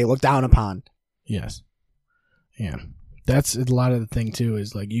people that they look down upon. Yes. Yeah. That's a lot of the thing too,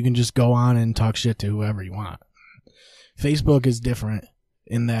 is like you can just go on and talk shit to whoever you want. Facebook is different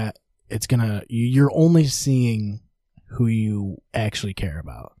in that you're only seeing who you actually care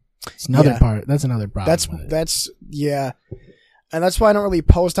about. It's another part. That's another problem. Yeah. And that's why I don't really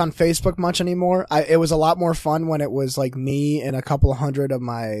post on Facebook much anymore. It was a lot more fun when it was like me and a couple hundred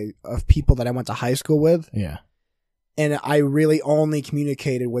of people that I went to high school with. Yeah. And I really only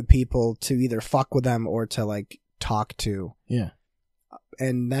communicated with people to either fuck with them or to like talk to. Yeah.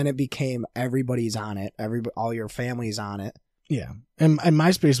 And then it became everybody's on it. All your family's on it. Yeah. And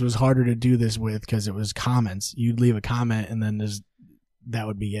MySpace was harder to do this with because it was comments. You'd leave a comment and then that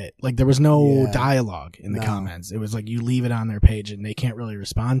would be it. Like there was no dialogue in the comments. It was like you leave it on their page and they can't really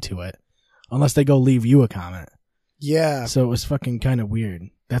respond to it unless they go leave you a comment. Yeah. So it was fucking kind of weird.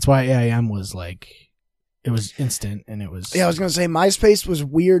 That's why AIM was like, it was instant and it was. Yeah, I was gonna say MySpace was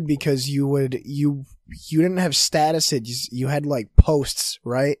weird because you didn't have statuses. You had like posts,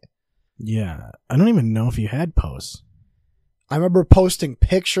 right? Yeah. I don't even know if you had posts. I remember posting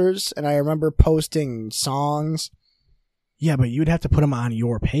pictures, and I remember posting songs. Yeah, but you'd have to put them on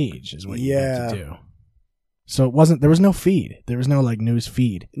your page is what you Yeah. had to do. So there was no feed. There was no like news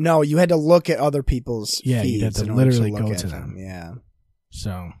feed. No, you had to look at other people's Yeah, feeds you'd have to in order literally look go at to them. Yeah.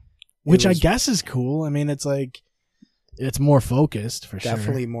 So, which I was- guess is cool. I mean, it's like, it's more focused for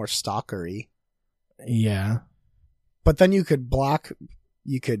Definitely more stalkery. sure. Yeah. But then you could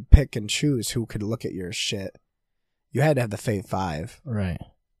pick and choose who could look at your shit. You had to have the Fave 5 Right.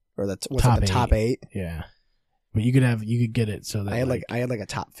 or the Top top 8. Yeah. But you could get it so that I had like a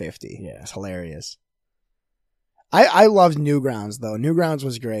top 50. Yeah. It's hilarious. I loved Newgrounds though. Newgrounds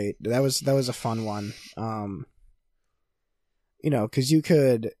was great. That was a fun one. Cuz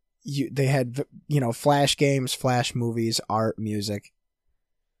they had Flash games, Flash movies, art, music.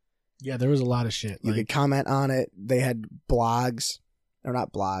 yeah, there was a lot of shit. You could comment on it. They had blogs, or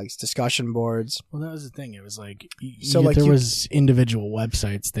not blogs, discussion boards. Well, that was the thing. It was like, So, there was individual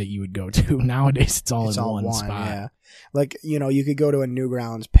websites that you would go to. Nowadays, it's all in one spot. Yeah. Like, you could go to a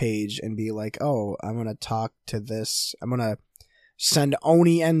Newgrounds page and be like, oh, I'm going to talk to this. I'm going to send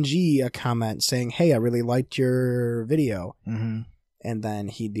Oni NG a comment saying, hey, I really liked your video. Mm-hmm. And then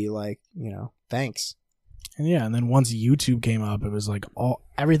he'd be like, thanks. And yeah, and then once YouTube came up, it was like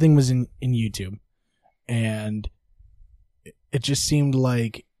everything was in YouTube. And it just seemed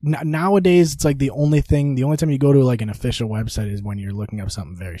like nowadays it's like the only time you go to like an official website is when you're looking up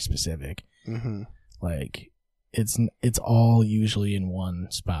something very specific. Mm-hmm. Like it's all usually in one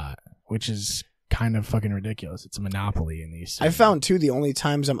spot, which is kind of fucking ridiculous. It's a monopoly in these. I found too, the only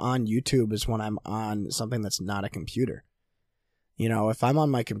times I'm on YouTube is when I'm on something that's not a computer. If I'm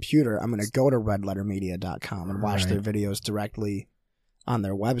on my computer, I'm going to go to redlettermedia.com and watch their videos directly on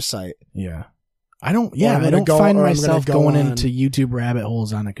their website. Yeah. I don't find myself going into YouTube rabbit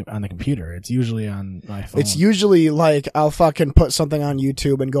holes on the computer. It's usually on my phone. It's usually like I'll fucking put something on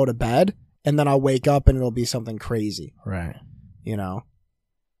YouTube and go to bed, and then I'll wake up and it'll be something crazy. Right.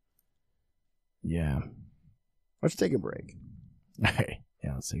 Yeah. Let's take a break. Okay.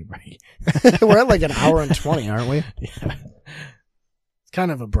 Yeah, let's take a break. We're at like an hour and 20, aren't we? Yeah. It's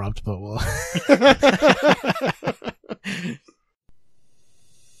kind of abrupt, but we'll...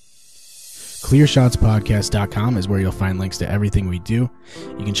 ClearShotsPodcast.com is where you'll find links to everything we do.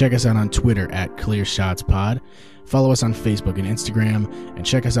 You can check us out on Twitter at ClearShotsPod. Follow us on Facebook and Instagram, and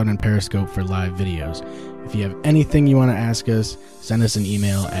check us out on Periscope for live videos. If you have anything you want to ask us, send us an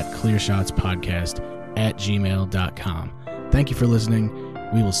email at clearshotspodcast@gmail.com. Thank you for listening.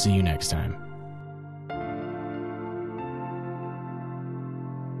 We will see you next time.